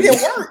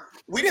didn't work.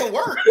 We didn't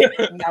work.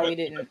 No, we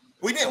didn't.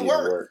 We didn't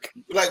work.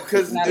 Like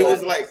because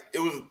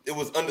it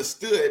was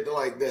understood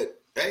like that.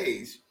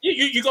 Hey,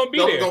 you're gonna be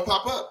there. Don't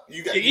pop up.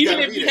 Even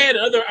if you had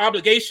other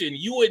obligation,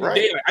 you wouldn't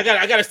dare. I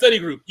got a study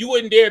group. You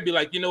wouldn't dare be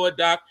like, you know what,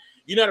 Doc?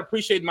 You're not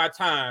appreciating my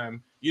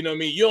time. You know what I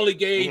mean? You only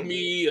gave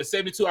me a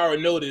 72-hour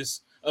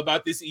notice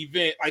about this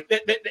event. Like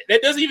that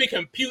doesn't even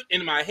compute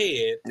in my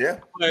head. Yeah.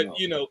 But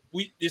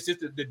it's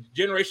just the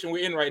generation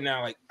we're in right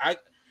now. Like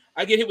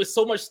I get hit with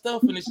so much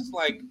stuff, and it's just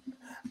like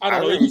I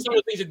don't know. It's just some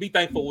of the things to be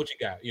thankful for what you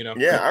got.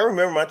 Yeah, I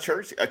remember my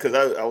church because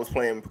I was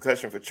playing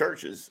percussion for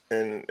churches,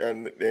 and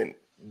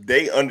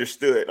they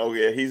understood. Oh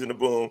yeah, he's in the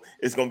boom.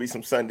 It's gonna be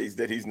some Sundays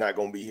that he's not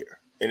gonna be here,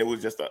 and it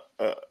was just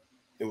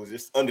it was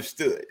just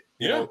understood.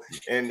 You know,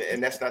 and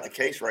that's not the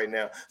case right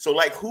now. So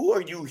like, who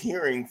are you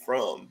hearing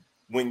from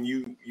when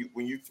you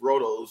throw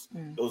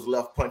those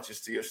left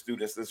punches to your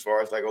students as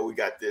far as like, oh, we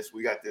got this.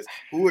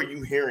 Who are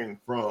you hearing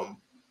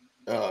from?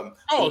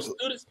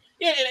 Students.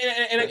 Yeah,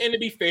 and to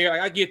be fair,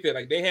 like I get that.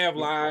 Like they have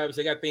lives,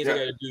 they got things they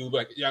got to do.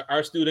 But like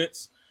our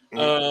students,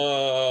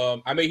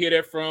 I may hear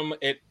that from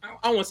I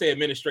don't want to say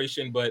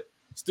administration, but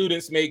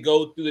students may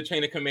go through the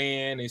chain of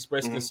command and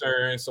express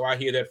concern. So I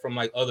hear that from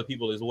like other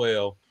people as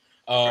well.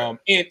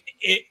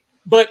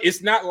 But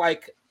it's not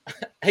like I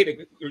hate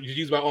to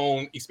use my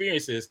own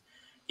experiences.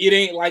 It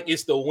ain't like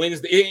it's the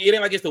Wednesday. It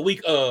ain't like it's the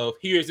week of.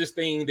 Here's this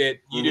thing that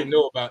you didn't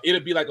know about.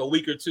 It'll be like a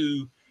week or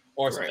two,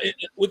 or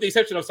with the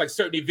exception of like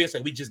certain events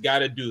like we just got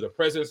to do. The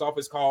president's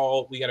office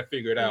called. We got to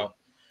figure it out.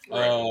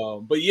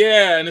 But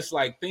yeah, and it's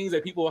like things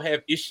that people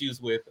have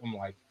issues with. I'm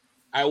like,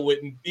 I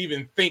wouldn't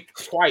even think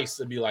twice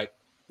to be like,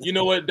 you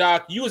know what,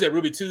 Doc? You was at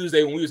Ruby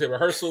Tuesday when we was at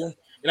rehearsal.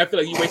 And I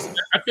feel like you wasted.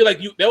 I feel like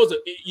that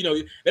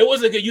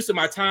wasn't a good use of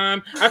my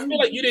time. I feel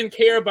like you didn't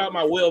care about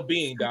my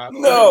well-being, Doc.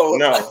 No.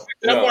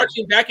 I'm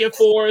marching back and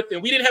forth,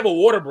 and we didn't have a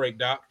water break,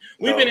 Doc.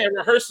 We've been at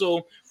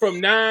rehearsal from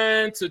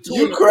 9 to 2.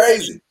 You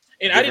crazy?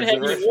 And I didn't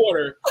have any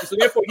water, so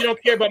therefore you don't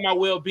care about my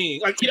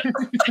well-being. Like,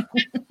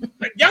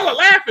 like y'all are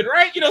laughing,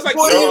 right? It's like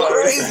you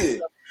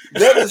crazy.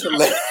 That is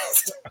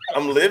hilarious.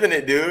 I'm living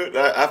it, dude.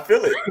 I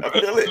feel it. I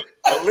feel it.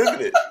 I'm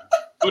living it.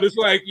 But it's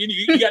like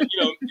you got, and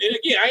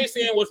again, I ain't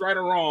saying what's right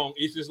or wrong.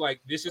 It's just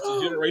like this is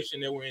the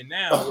generation that we're in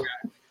now. Where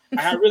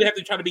I really have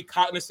to try to be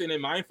cognizant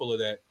and mindful of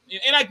that.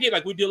 And I get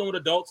like we're dealing with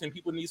adults and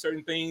people need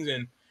certain things,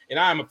 and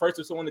I'm a first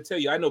of someone to tell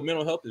you I know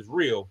mental health is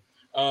real.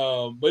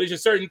 But it's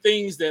just certain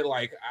things that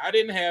like I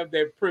didn't have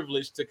that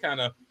privilege to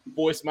kind of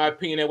voice my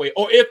opinion that way.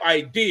 Or if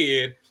I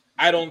did,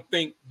 I don't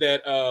think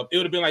that it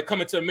would have been like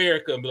coming to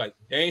America and be like,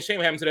 dang shame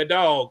what happened to that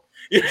dog.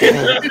 You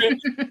know what I mean?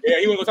 Yeah,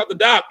 he want to go talk to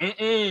Doc.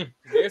 Dang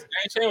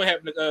shame what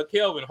happened to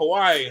Kelvin,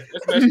 Hawaii.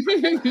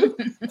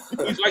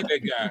 He's like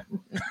that guy.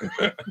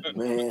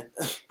 Man.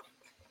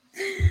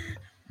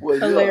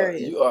 Well,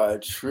 you are a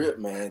trip,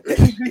 man.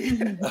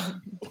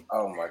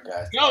 Oh my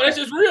gosh. No, that's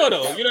just real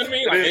though. You know what I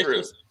mean? Like it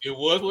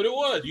was what it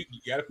was. You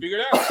got to figure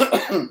it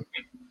out.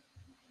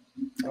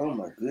 Oh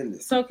my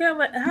goodness. So,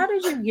 Kelvin, how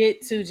did you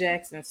get to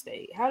Jackson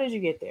State? How did you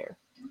get there?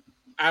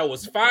 I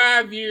was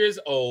 5 years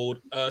old.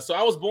 So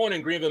I was born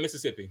in Greenville,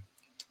 Mississippi.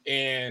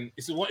 And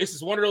this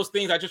is one of those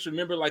things I just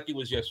remember like it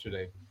was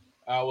yesterday.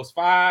 I was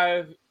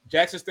 5.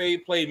 Jackson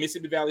State played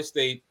Mississippi Valley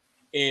State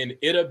in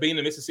Itta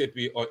Bena,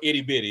 Mississippi, or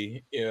Itty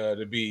Bitty,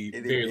 to be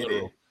very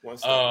literal. But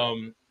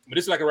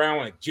this is like around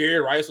when like Jerry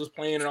Rice was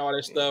playing and all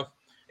that stuff.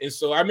 And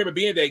so I remember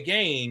being at that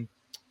game,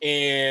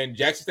 and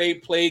Jackson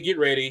State played Get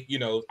Ready,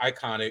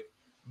 iconic.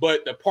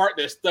 But the part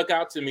that stuck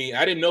out to me,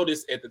 I didn't know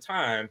this at the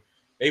time,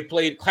 they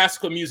played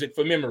classical music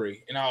for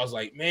memory. And I was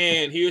like,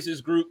 man, here's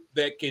this group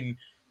that can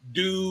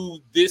do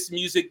this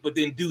music, but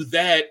then do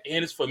that.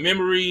 And it's for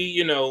memory,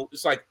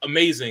 it's like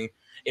amazing.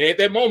 And at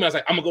that moment, I was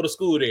like, I'm going to go to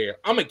school there.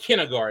 I'm in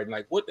kindergarten.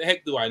 Like, what the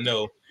heck do I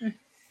know?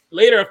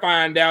 Later, I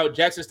find out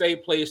Jackson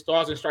State plays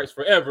Stars and Stripes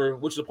Forever,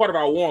 which is a part of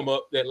our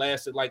warm-up that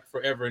lasted like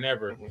forever and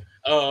ever.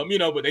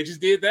 But they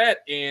just did that.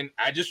 And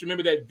I just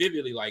remember that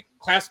vividly, like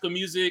classical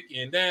music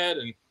and that.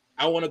 And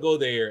I want to go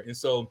there. And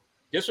so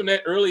just from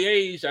that early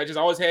age, I just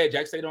always had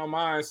Jackson State on my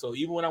mind. So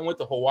even when I went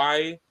to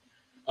Hawaii,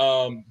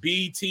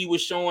 BET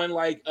was showing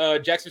like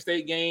Jackson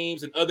State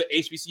games and other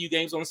HBCU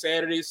games on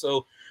Saturdays.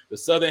 So the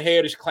Southern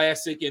Heritage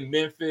Classic in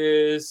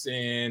Memphis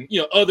and,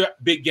 other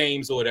big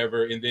games or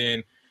whatever. And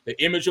then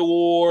the Image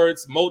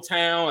Awards,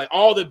 Motown, like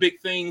all the big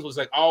things was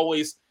like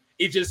always,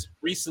 it just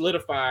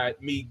re-solidified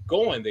me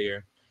going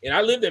there. And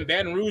I lived in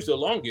Baton Rouge the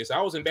longest.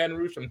 I was in Baton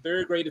Rouge from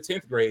 3rd grade to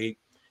 10th grade.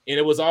 And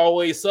it was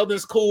always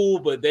Southern's cool,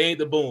 but they ain't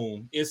the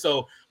boom. And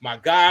so my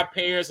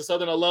godparents, the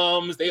Southern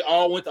alums, they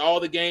all went to all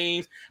the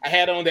games. I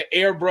had on the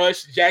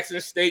airbrush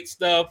Jackson State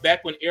stuff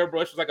back when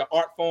airbrush was like an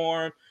art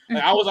form.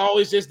 Like, I was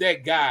always just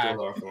that guy.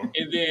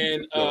 And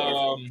then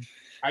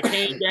I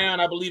came down,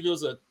 I believe it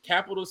was a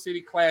Capital City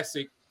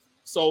Classic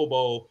Soul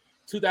Bowl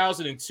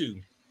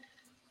 2002.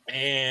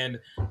 And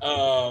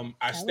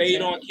I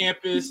stayed on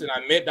campus and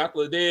I met Dr.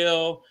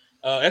 Liddell.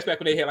 That's back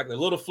when they had like the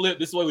little flip.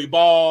 This is the way we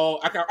ball.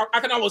 I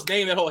can almost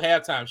name that whole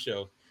halftime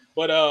show.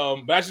 But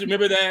I just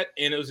remember that,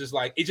 and it was just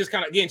like it just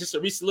kind of again just to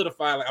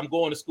re-solidify like I'm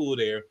going to school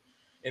there.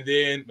 And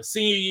then my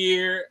senior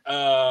year,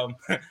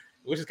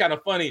 which is kind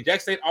of funny,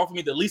 Jackson State offered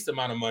me the least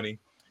amount of money.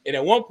 And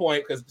at one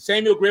point, because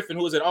Samuel Griffin,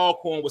 who was at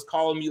Alcorn, was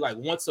calling me like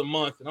once a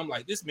month, and I'm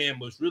like, this man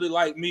must really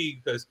like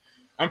me because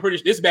I'm pretty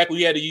sure this is back when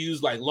we had to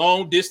use like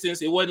long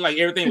distance. It wasn't like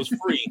everything was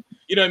free.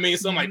 You know what I mean?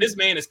 So I'm like, this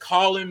man is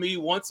calling me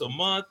once a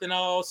month and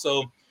all.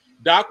 So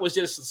Doc was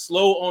just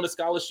slow on the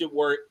scholarship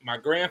work. My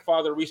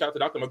grandfather reached out to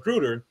Dr.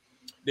 Magruder.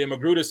 Then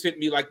Magruder sent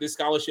me like this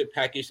scholarship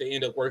package. They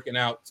ended up working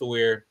out to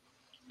where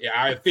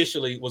I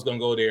officially was going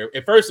to go there.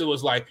 At first, it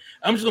was like,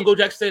 I'm just going to go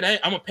to Jackson State.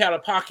 I'm going to pay out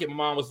of pocket. My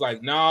mom was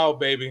like, no,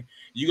 baby,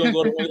 you're going to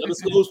go to one of the other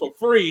schools for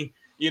free.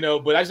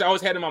 But I just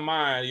always had in my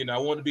mind, I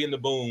wanted to be in the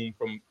boom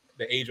from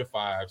the age of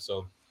 5.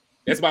 So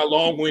that's my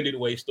long-winded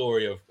way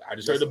story of I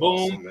just heard the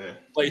boom, awesome,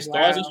 play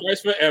Stars and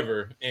Stripes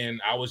Forever, and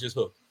I was just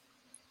hooked.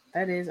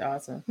 That is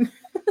awesome.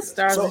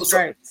 Stars and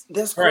Stripes.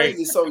 That's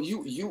crazy.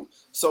 Right.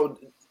 So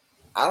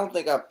I don't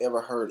think I've ever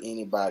heard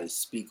anybody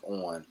speak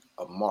on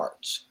a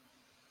march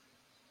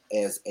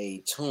as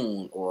a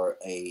tune or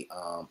a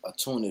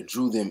tune that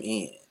drew them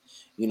in.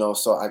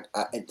 So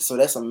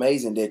that's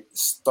amazing that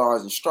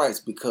Stars and Stripes,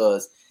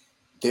 because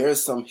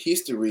there's some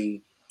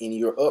history in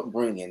your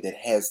upbringing that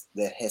has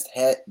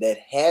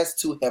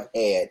to have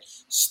had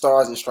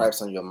Stars and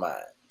Stripes on your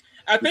mind.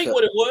 I think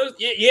what it was,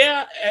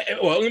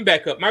 well, let me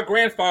back up. My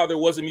grandfather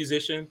was a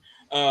musician.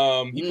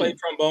 He played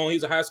trombone.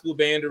 He's a high school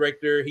band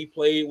director. He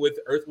played with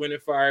Earth, Wind,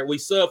 and Fire. We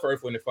subbed for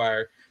Earth, Wind, and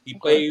Fire. He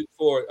played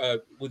for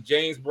with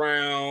James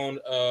Brown,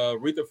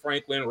 Aretha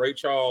Franklin, Ray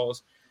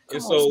Charles.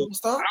 And so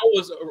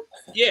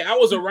I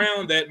was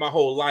around that my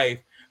whole life.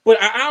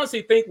 But I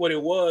honestly think what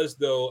it was,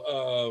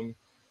 though,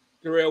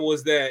 Terrell,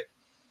 was that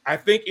I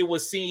think it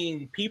was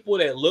seeing people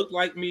that looked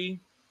like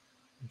me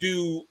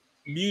do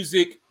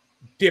music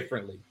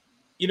differently.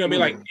 You know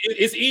what I mean? Like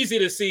it's easy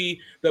to see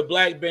the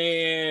black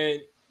band,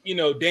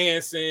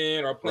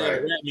 dancing or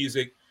playing rap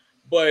music.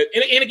 But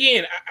and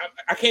again,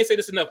 I can't say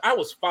this enough. I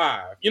was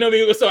 5. You know what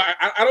I mean? So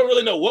I don't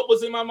really know what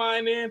was in my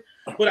mind then,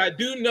 but I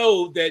do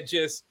know that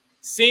just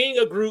seeing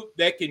a group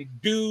that can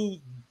do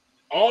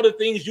all the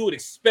things you would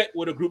expect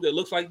with a group that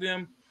looks like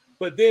them,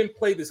 but then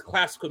play this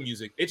classical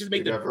music. It just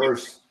made them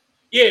diverse.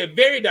 Yeah,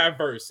 very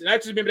diverse. And I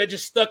just remember that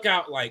just stuck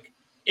out. Like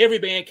every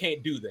band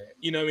can't do that.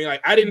 You know what I mean?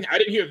 Like I didn't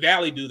hear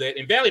VIII do that,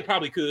 and VIII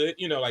probably could.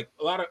 You know, like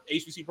a lot of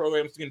HBC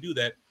programs can do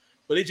that,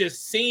 but it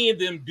just seeing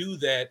them do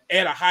that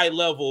at a high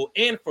level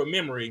and for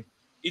memory,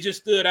 it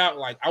just stood out.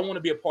 Like I want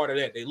to be a part of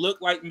that. They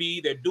look like me.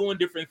 They're doing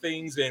different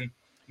things, and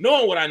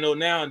knowing what I know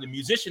now and the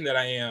musician that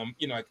I am,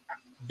 you know, like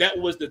that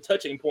was the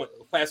touching point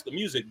of classical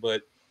music.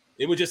 But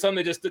it was just something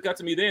that just stuck out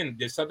to me then.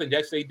 Just something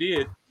that they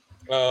did.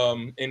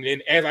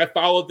 And as I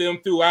followed them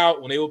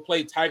throughout, when they would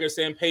play Tiger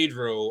San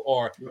Pedro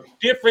or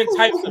different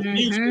types of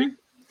music,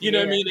 you know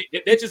what I mean?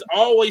 That just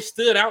always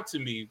stood out to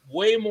me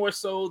way more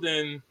so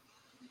than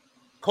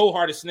Cold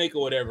Hearted Snake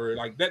or whatever.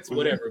 Like that's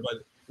whatever.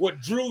 But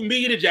what drew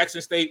me to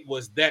Jackson State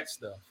was that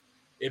stuff.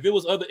 If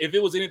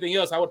it was anything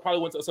else, I would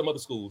probably went to some other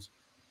schools.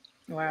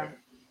 Wow.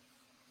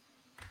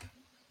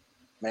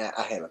 Man,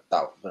 I had a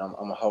thought, but I'm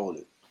gonna hold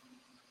it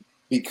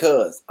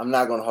because I'm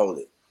not gonna hold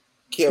it.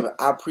 Kevin,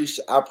 I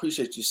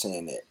appreciate you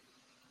saying that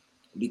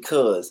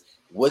because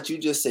what you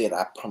just said,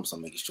 I promise I'll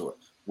make it short.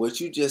 What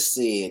you just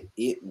said,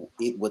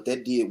 what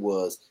that did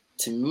was,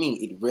 to me,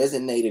 it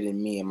resonated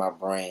in me and my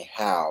brain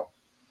how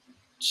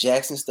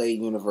Jackson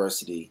State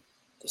University,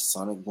 the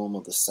sonic boom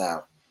of the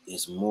South,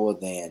 is more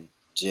than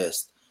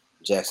just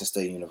Jackson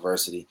State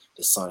University,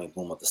 the sonic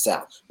boom of the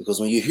South.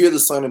 Because when you hear the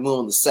sonic boom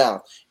of the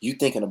South, you're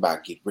thinking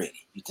about Get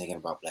Ready. You're thinking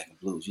about Black and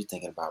Blues. You're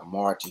thinking about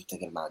March. You're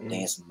thinking about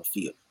Dancing on the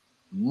Field.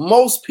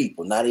 Most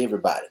people, not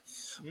everybody.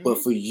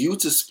 But for you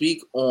to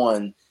speak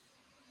on,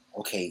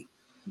 okay,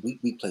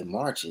 we play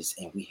marches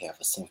and we have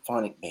a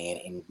symphonic band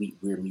and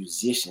we're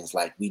musicians.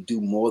 Like we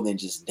do more than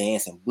just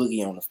dance and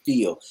boogie on the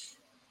field.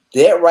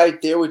 That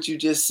right there, what you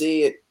just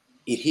said,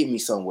 it hit me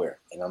somewhere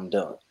and I'm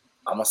done.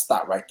 I'm gonna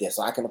stop right there.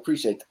 So I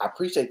appreciate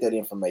that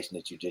information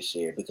that you just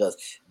shared because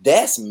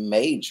that's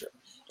major.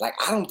 Like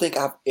I don't think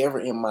I've ever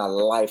in my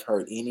life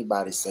heard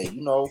anybody say,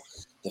 you know,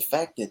 the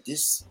fact that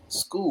this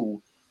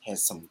school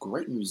has some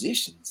great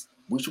musicians,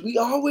 which we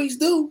always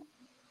do,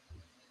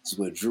 is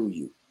what drew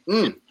you.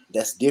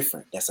 That's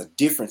different. That's a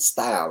different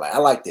style. Like, I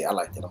like that.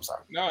 I'm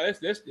sorry. No,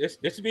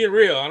 that's being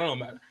real. I don't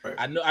know. Right.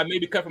 I know I may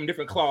be cut from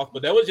different cloth,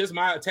 but that was just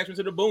my attachment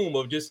to the boom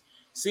of just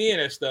seeing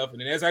that stuff. And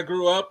then as I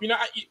grew up, you know,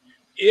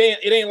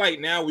 it ain't like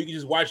now we can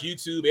just watch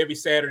YouTube every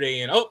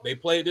Saturday and they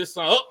played this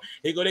song.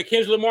 Here go that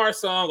Kendrick Lamar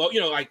song. You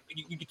know, like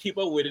you can keep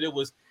up with it. It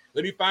was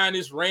let me find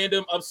this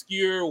random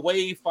obscure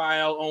wave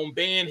file on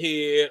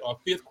Bandhead or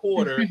Fifth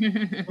Quarter.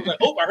 I was like,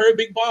 I heard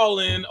Big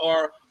Ballin',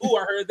 or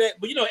I heard that.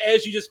 But you know,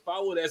 as you just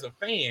follow it as a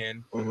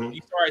fan, you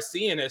start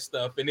seeing that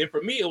stuff. And then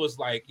for me, it was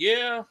like,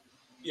 I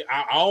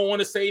don't want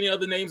to say any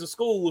other names of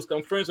schools.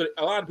 I'm friends with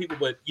a lot of people,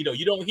 but you know,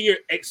 you don't hear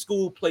X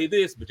school play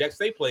this, but Jackson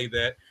State played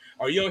that,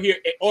 or you don't hear,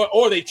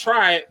 or they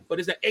try it, but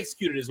it's not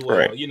executed as well.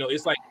 Right. You know,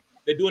 it's like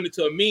they're doing it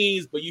to a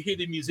means, but you hear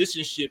the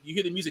musicianship, you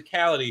hear the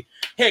musicality.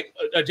 Heck,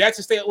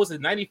 Jackson State was it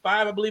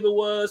 95, I believe it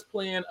was,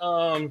 playing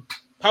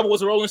Papa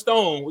Was a Rolling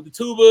Stone with the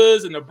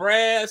tubas and the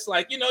brass.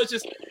 Like, you know, it's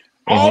just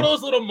all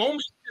those little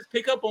moments you just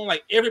pick up on.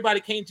 Like, everybody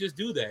can't just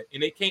do that,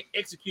 and they can't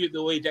execute it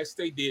the way Jackson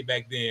State did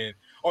back then.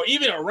 Or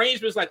even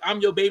arrangements like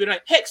I'm Your Baby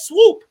Tonight. Heck,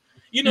 Swoop.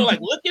 You know, like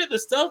looking at the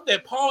stuff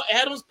that Paul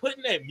Adams put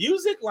in that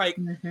music, like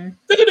the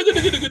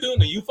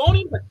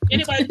euphonium, like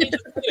anybody can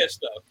just play that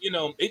stuff. You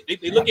know, they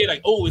look at it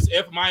like, it's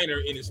F minor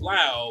and it's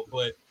loud,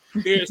 but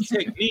there's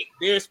technique,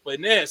 there's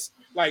finesse.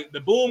 Like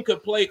the boom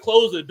could play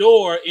Close the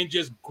Door and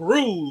just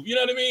groove. You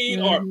know what I mean?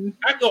 Or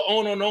I go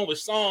on and on with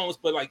songs,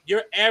 but like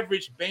your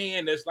average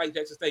band that's like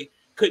Jackson State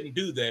couldn't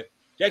do that.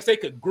 Jackson State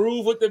could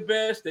groove with the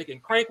best. They can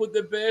crank with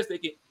the best.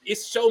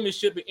 It's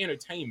showmanship and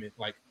entertainment.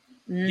 Like.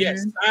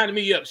 Yes, sign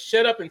me up.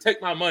 Shut up and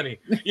take my money.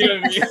 You know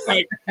what I mean?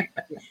 Like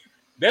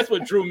that's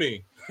what drew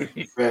me.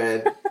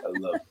 Man, I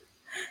love it.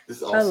 This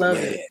is awesome. I love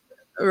it.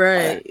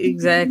 Right,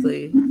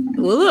 exactly.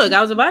 Well, look,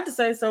 I was about to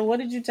say. So, what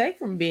did you take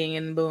from being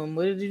in Boom?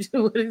 What did you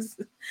do?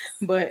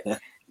 But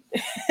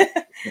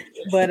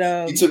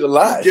he took a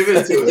lot. Giving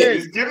it to us.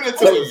 He's giving it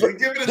to us. He's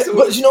giving it to us.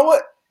 But you know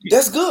what?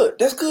 That's good.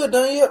 That's good,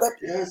 Danielle.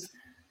 Yes.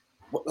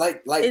 Go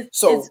ahead. I'm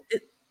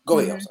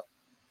sorry.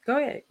 Go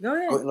ahead.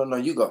 No,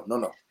 you go.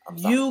 No.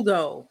 You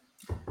go.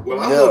 Well,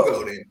 I'm gonna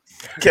go then.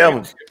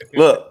 Kevin,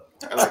 look,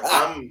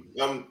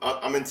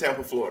 I'm in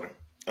Tampa, Florida.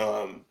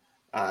 I'm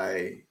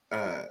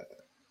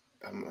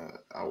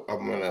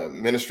an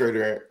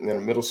administrator in a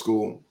middle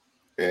school,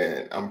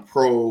 and I'm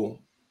pro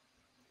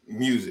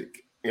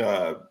music,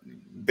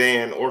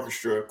 band,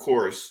 orchestra,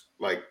 chorus.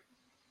 Like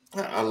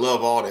I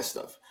love all that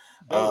stuff.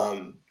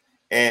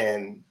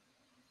 And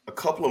a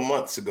couple of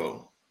months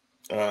ago,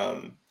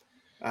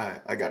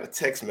 I got a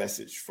text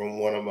message from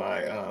one of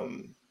my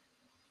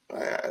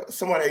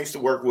somebody I used to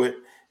work with,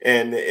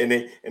 and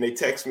they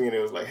text me and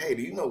it was like, "Hey,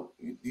 do you know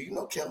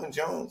Kevin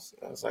Jones?"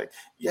 And I was like,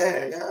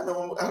 "Yeah, I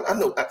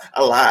know."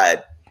 I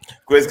lied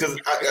because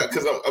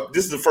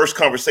this is the first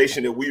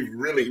conversation that we've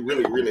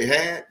really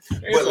had.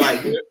 But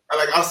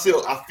I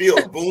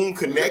feel Boom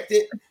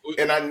connected,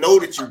 and I know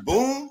that you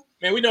Boom.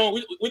 Man, we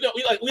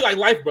like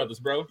life brothers,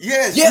 bro.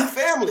 Yes, yeah,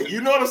 family.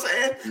 You know what I'm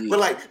saying? Yeah. But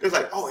like, there's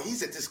like, oh,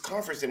 he's at this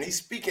conference and he's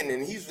speaking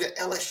and he's at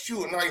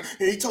LSU and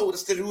he told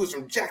us that he was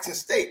from Jackson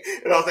State,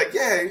 and I was like,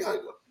 yeah,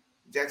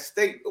 Jackson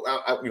State.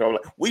 You know,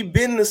 like we've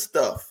been to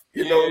stuff.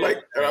 You know, like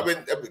and I've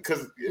been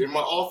because in my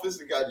office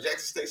we got Jackson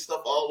State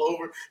stuff all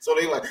over. So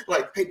they like,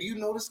 hey, do you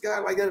know this guy?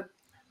 Like,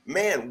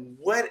 man,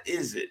 what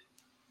is it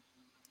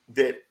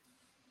that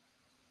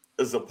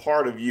is a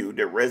part of you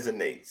that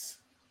resonates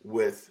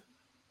with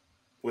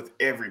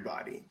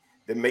everybody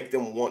that make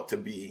them want to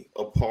be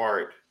a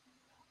part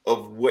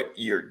of what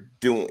you're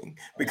doing?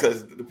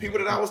 Because the people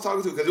that I was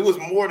talking to, because it was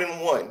more than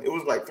one, it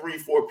was like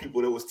 3-4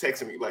 people that was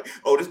texting me like,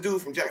 oh, this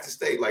dude from Jackson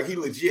State, like he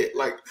legit.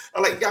 Like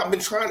I'm like, y'all been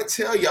trying to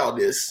tell y'all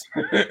this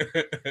for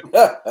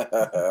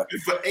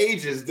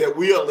ages that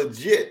we are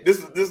legit.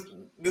 This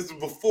is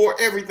before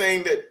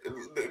everything that,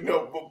 you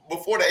know,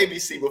 before the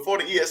ABC, before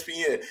the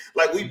ESPN.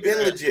 Like we've been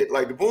legit.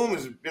 Like the boom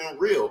has been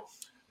real.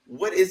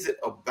 What is it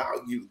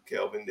about you,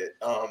 Kelvin,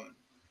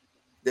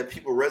 that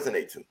people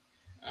resonate to?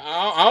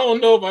 I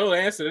don't know if I know the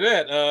answer to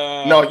that.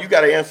 No, you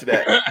got to answer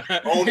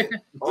that. Own it.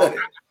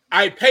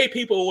 I pay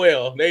people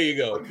well. There you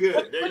go. Oh,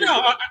 good. But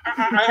no,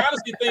 I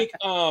honestly think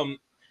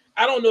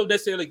I don't know if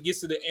necessarily gets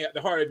to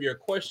the heart of your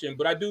question,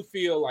 but I do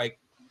feel like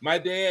my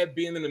dad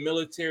being in the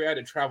military, I had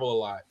to travel a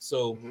lot,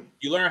 so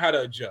you learn how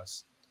to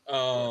adjust.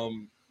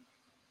 You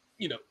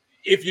know,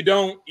 if you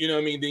don't, you know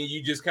what I mean, then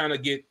you just kind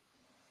of get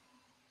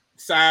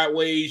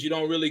sideways. You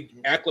don't really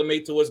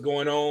acclimate to what's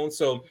going on.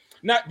 So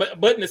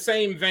but in the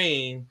same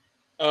vein,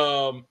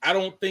 I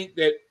don't think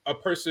that a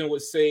person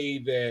would say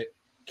that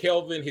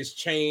Kelvin has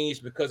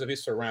changed because of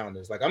his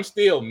surroundings. Like I'm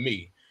still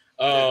me.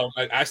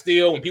 Like I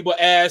still, when people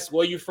ask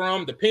where you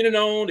from, depending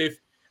on if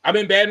I'm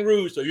in Baton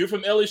Rouge, so you're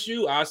from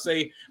LSU, I'll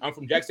say I'm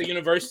from Jackson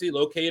University,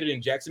 located in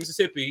Jackson,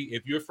 Mississippi.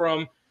 If you're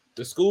from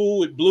the school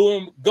with blue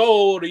and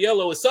gold or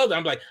yellow or southern,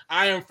 I'm like,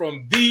 I am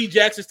from the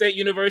Jackson State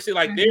University.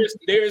 Like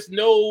there's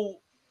no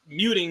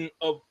muting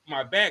of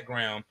my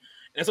background.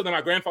 And something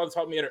my grandfather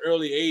taught me at an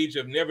early age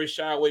of never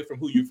shy away from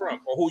who you're from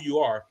or who you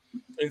are.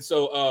 And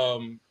so,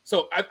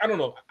 so I don't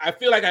know. I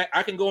feel like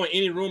I can go in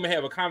any room and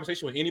have a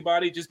conversation with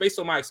anybody just based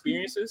on my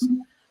experiences.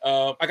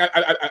 Like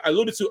I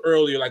alluded to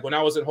earlier, like when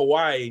I was in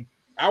Hawaii,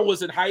 I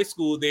was in high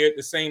school there at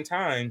the same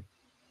time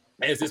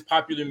as this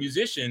popular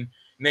musician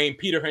named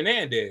Peter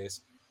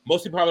Hernandez.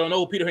 Most people probably don't know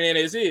who Peter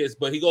Hernandez is,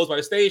 but he goes by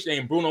the stage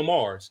name Bruno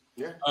Mars.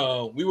 Yeah.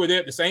 We were there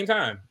at the same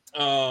time.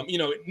 You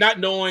know, not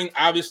knowing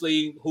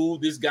obviously who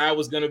this guy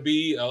was going to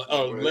be,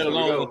 let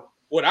alone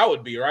what I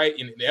would be, right?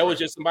 And that was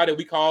just somebody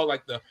we called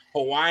like the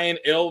Hawaiian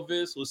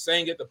Elvis, who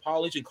sang at the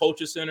Polynesian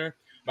Culture Center.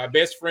 My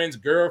best friend's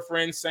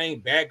girlfriend sang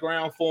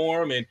background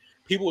for him, and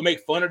people would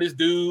make fun of this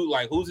dude,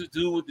 like, who's this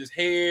dude with his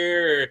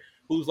hair,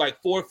 who's like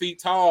 4 feet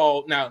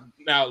tall. Now,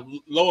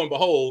 lo and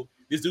behold,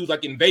 this dude's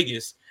like in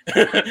Vegas.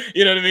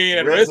 You know what I mean?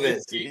 And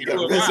residency.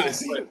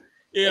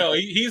 You know,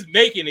 he's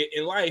making it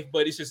in life,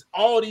 but it's just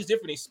all these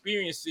different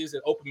experiences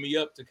that open me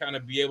up to kind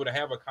of be able to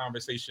have a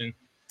conversation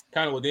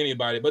kind of with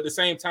anybody, but at the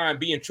same time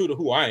being true to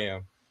who I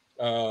am.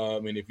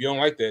 And if you don't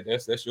like that,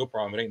 that's your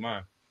problem. It ain't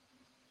mine.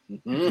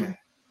 Mm-hmm.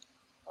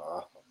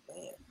 Oh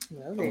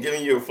man, I'm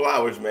giving you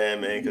flowers,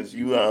 man, because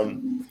you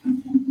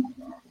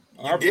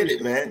did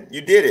it, man. You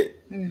did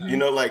it. Mm-hmm. You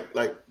know, like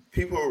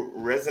people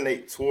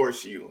resonate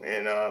towards you,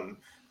 and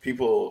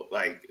people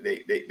like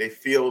they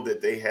feel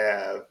that they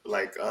have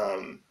like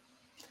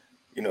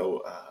you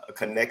know, a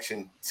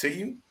connection to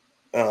you,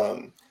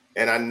 and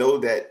I know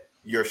that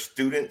your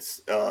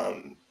students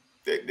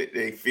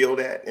they feel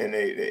that, and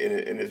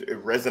it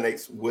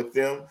resonates with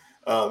them.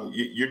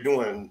 You're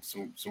doing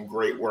some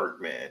great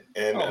work, man.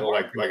 And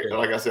like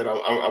I said,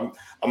 I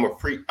won't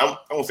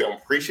say I'm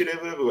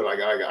appreciative of it, but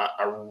like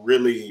I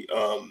really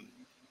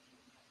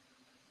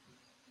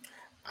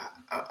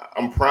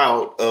I'm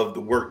proud of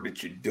the work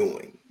that you're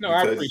doing. No,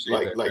 because I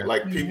appreciate that.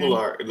 Like people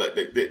are like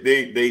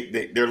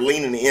they're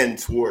leaning in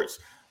towards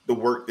the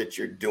work that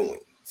you're doing.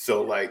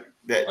 So like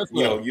that,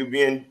 you know, you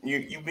being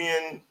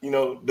you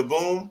know, the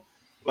boom,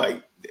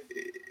 like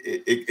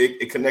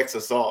it connects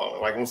us all.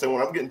 Like I'm saying,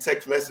 when I'm getting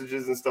text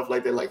messages and stuff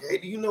like that, like, hey,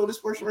 do you know this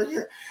person right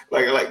here?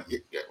 Like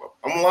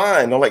I'm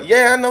lying. I'm like,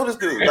 yeah, I know this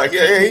dude. Like,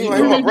 yeah, he's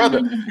like my brother.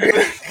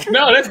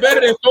 No, that's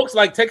better than folks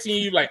like texting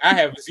you like, I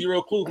have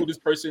zero clue who this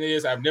person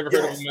is. I've never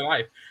heard of him in my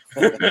life.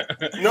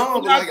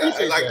 No, but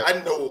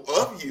I know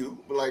of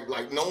you, but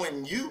like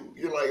knowing you,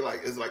 you're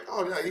like it's like,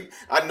 oh, no,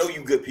 I know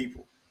you good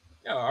people.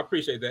 Yeah, I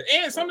appreciate that.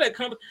 And some of that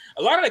comes,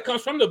 a lot of that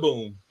comes from the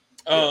boom.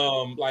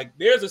 Like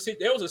there was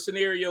a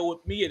scenario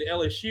with me at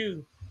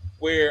LSU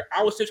where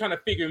I was still trying to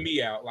figure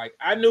me out. Like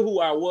I knew who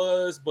I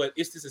was, but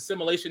it's this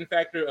assimilation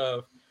factor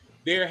of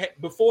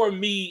before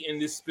me in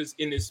this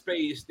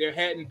space, there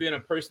hadn't been a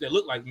person that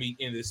looked like me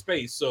in this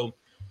space. So,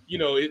 you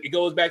know, it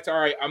goes back to, all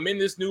right, I'm in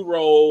this new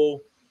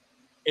role,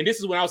 and this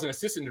is when I was an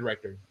assistant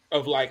director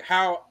of like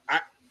how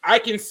I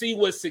can see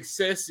what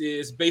success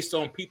is based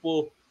on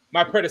people,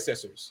 my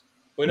predecessors.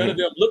 But none of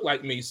them look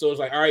like me. So it's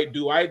like, all right,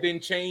 do I then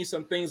change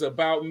some things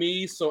about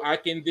me so I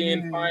can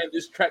then find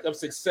this track of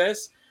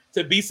success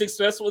to be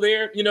successful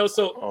there.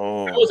 So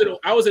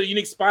I was at a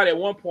unique spot at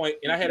one point,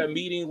 and I had a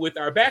meeting with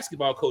our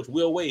basketball coach,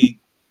 Will Wade,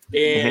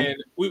 and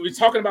we were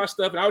talking about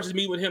stuff, and I was just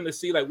meeting with him to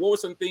see like what were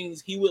some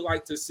things he would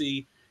like to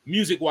see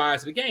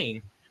music-wise in the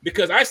game,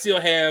 because I still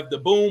have the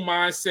boom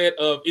mindset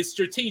of it's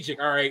strategic.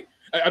 All right,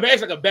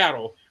 imagine like a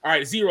battle. All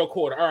right, 0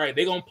 quarter. All right,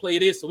 they're gonna play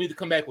this, so we need to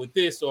come back with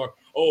this, or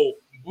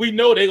we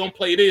know they're gonna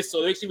play this,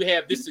 so actually we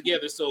have this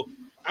together. So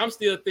I'm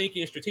still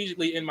thinking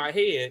strategically in my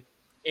head.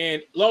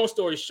 And long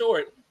story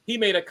short, he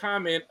made a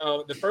comment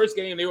of the first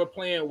game they were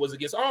playing was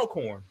against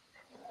Alcorn,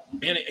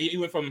 and he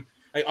went from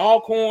like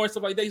Alcorn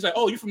stuff like that. He's like,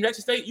 "Oh, you from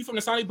Jackson State? You from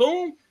the Sonic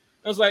Boom?"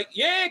 I was like,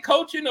 "Yeah,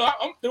 coach.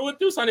 I'm through and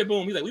through Sonic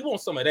Boom." He's like, "We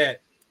want some of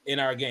that in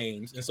our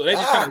games," and so that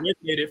just kind of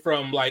resonated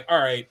from like, all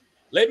right,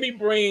 let me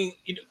bring.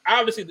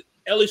 Obviously,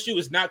 LSU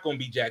is not going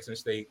to be Jackson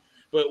State,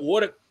 but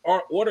what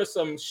are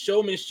some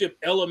showmanship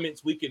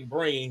elements we can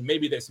bring?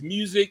 Maybe that's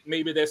music,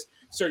 maybe that's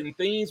certain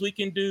things we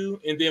can do.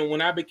 And then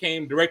when I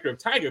became director of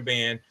Tiger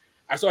Band,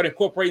 I started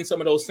incorporating some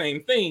of those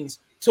same things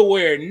to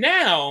where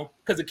now,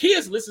 because the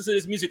kids listen to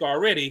this music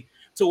already,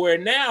 to where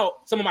now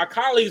some of my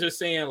colleagues are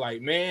saying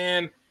like,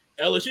 man,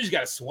 LSU's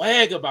got a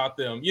swag about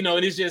them,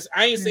 and it's just,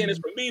 I ain't saying this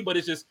for me, but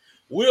it's just,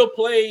 we'll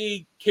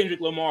play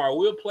Kendrick Lamar,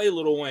 we'll play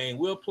Lil Wayne,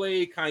 we'll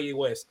play Kanye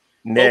West.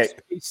 Folks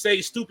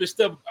say stupid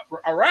stuff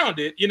around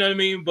it, you know what I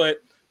mean?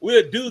 But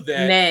we'll do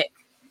that.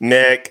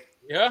 Neck.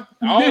 Yeah,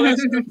 all that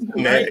stuff.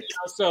 Right?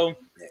 So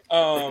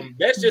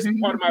that's just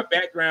part of my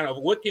background of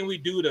what can we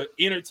do to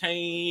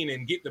entertain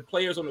and get the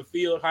players on the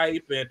field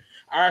hype and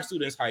our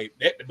students hype.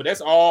 But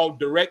that's all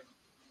direct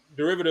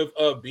derivative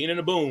of being in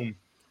a boom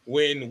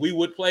when we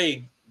would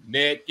play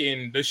Neck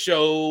and the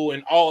show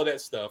and all of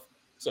that stuff.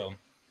 So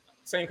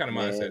same kind of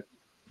mindset.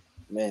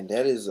 Man,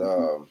 that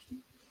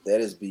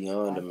is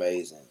beyond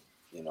amazing.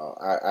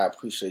 I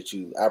appreciate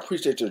you. I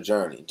appreciate your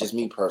journey, just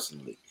me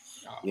personally.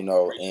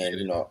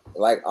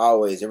 Like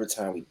always, every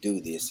time we do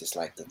this, it's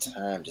like the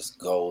time just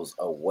goes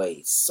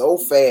away so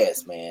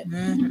fast, man.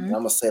 And I'm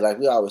gonna say, like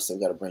we always say,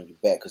 we gotta bring you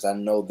back because I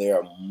know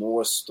there are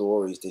more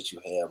stories that you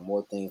have,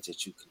 more things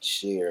that you can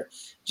share.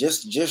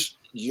 Just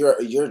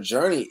your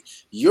journey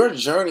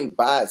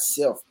by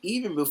itself,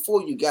 even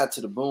before you got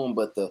to the boom,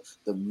 but the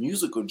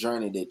musical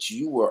journey that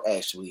you were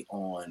actually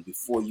on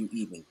before you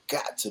even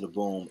got to the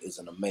boom is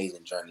an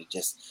amazing journey.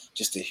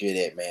 Just to hear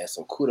that, man.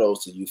 So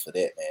kudos to you for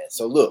that, man.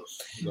 So look,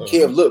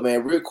 Kev, look,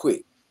 man, real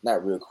quick,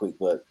 not real quick,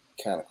 but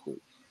kind of quick,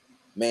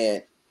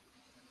 man.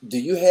 Do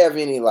you have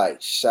any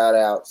like shout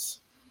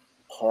outs,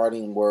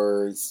 parting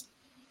words,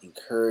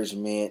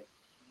 encouragement?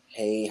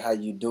 Hey, how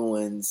you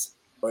doing?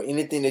 Or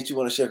anything that you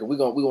want to share? We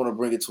want to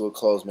bring it to a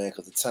close, man,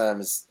 because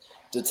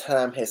the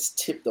time has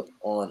tipped up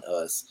on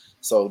us.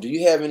 So, do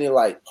you have any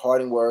like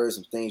parting words,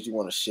 some things you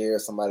want to share?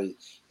 Somebody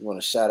you want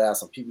to shout out?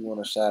 Some people you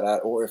want to shout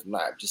out, or if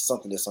not, just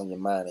something that's on your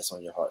mind, that's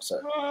on your heart,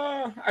 sir.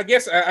 I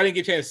guess I didn't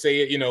get a chance to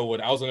say it.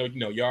 When I was on,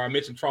 y'all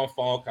mentioned Trump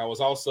Funk. I was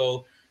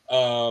also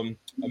a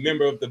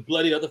member of the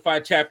Bloody Other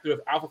Five chapter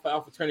of Alpha Phi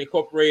Alpha Fraternity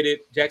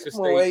Incorporated, Jackson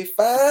State.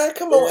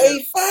 Come on,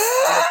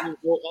 A5.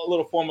 A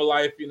little former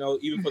life,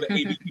 even for the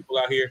AD people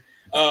out here.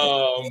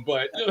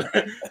 But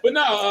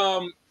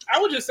no, I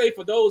would just say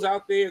for those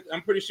out there,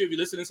 I'm pretty sure if you're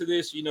listening to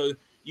this,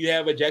 you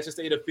have a Jackson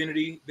State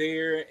affinity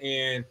there,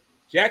 and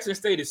Jackson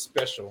State is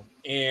special,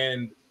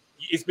 and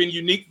it's been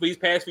unique for these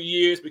past few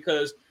years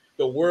because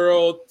the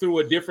world, through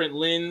a different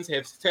lens,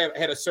 has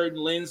had a certain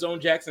lens on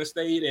Jackson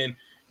State, and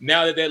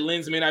now that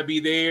lens may not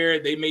be there,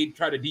 they may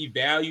try to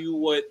devalue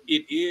what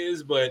it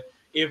is. But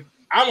if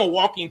I'm a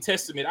walking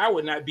testament, I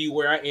would not be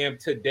where I am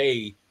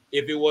today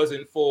if it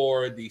wasn't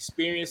for the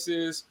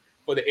experiences,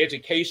 for the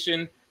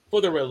education,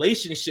 for the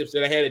relationships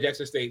that I had at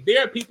Jackson State.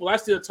 There are people I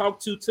still talk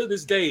to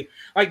this day.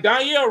 Like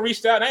Danielle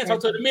reached out, and I didn't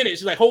talk to her in a minute.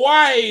 She's like,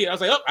 Hawaii. I was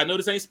like, oh, I know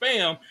this ain't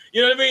spam.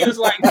 You know what I mean? It's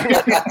like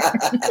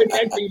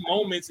connecting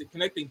moments and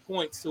connecting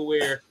points to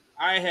where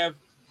I have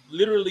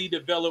literally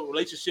developed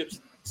relationships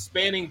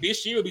spanning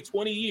this year will be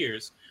 20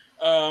 years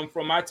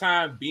from my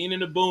time being in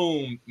the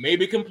boom,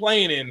 maybe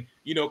complaining,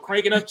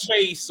 cranking up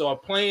Chase or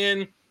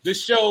playing the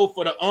show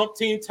for the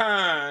umpteenth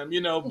time,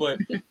 but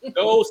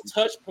those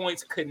touch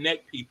points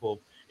connect people,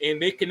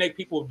 and they connect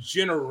people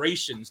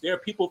generations. There are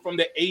people from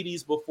the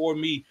 80s before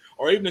me,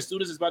 or even the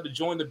students that's about to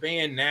join the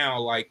band now.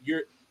 Like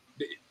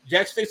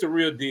Jackson State's a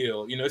real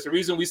deal. It's the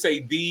reason we say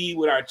 "the"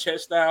 with our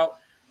chest out.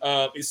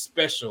 Is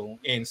special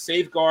and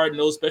safeguarding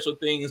those special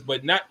things,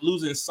 but not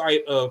losing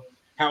sight of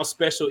how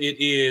special it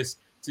is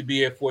to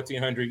be at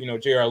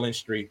 1400, J.R. Lynch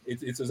Street.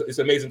 It's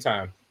an amazing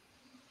time.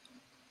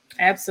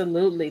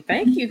 Absolutely.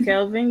 Thank you,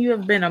 Kelvin. You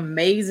have been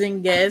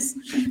amazing guest.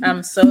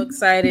 I'm so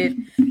excited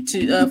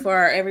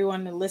for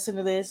everyone to listen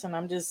to this, and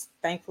I'm just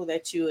thankful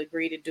that you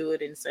agreed to do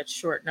it in such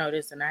short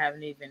notice, and I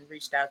haven't even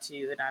reached out to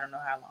you in I don't know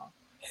how long.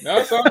 No,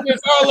 it's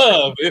all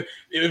love. If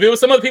it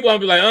was some other people, I'd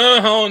be like, I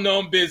don't know,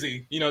 I'm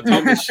busy.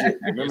 Talking shit.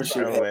 Remember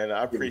shit, man.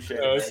 I appreciate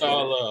it. It's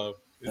all love.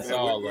 It's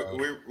all love.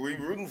 We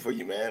rooting for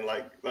you, man.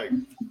 Like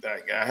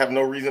I have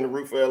no reason to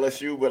root for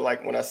LSU, but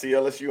like when I see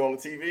LSU on the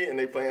TV and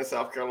they play in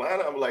South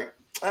Carolina, I'm like,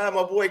 I have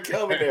my boy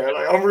Kelvin there.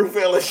 Like, I'm rooting for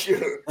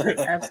LSU.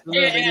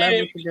 Absolutely.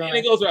 And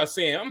it goes without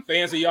saying, I'm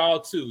fans of y'all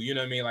too. You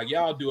know what I mean? Like,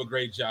 y'all do a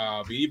great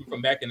job, even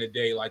from back in the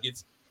day. Like,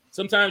 it's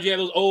sometimes you have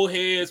those old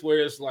heads where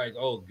it's like,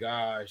 oh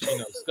gosh, you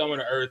know, scum of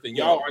the earth, and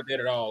y'all aren't that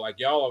at all. Like,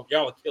 y'all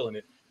are killing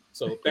it.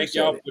 So thank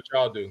y'all for what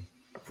y'all do.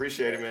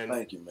 Appreciate it, man.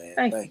 Thank you, man.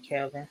 Thank you,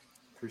 Kelvin.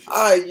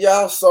 All right,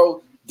 y'all.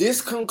 So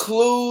this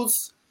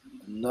concludes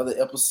another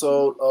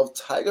episode of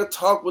Tiger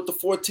Talk with the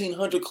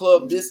 1400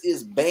 Club. This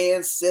is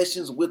Band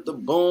Sessions with the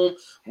Boom.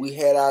 We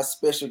had our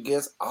special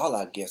guest. All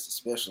our guests are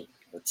special.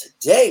 But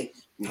today,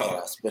 we had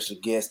our special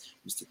guest,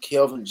 Mr.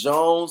 Kelvin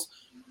Jones.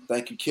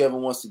 Thank you,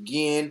 Kelvin, once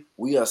again.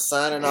 We are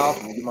signing off.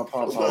 Let me get my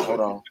pom-pom. Hold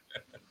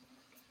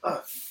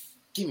on.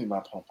 Give me my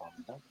pom-pom.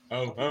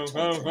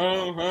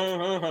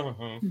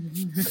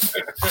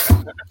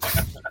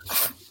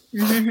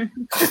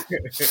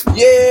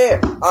 Yeah.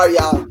 All right,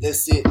 y'all.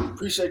 That's it.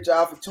 Appreciate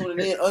y'all for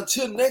tuning in.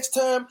 Until next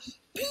time,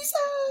 peace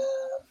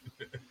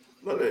out.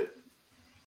 Love it.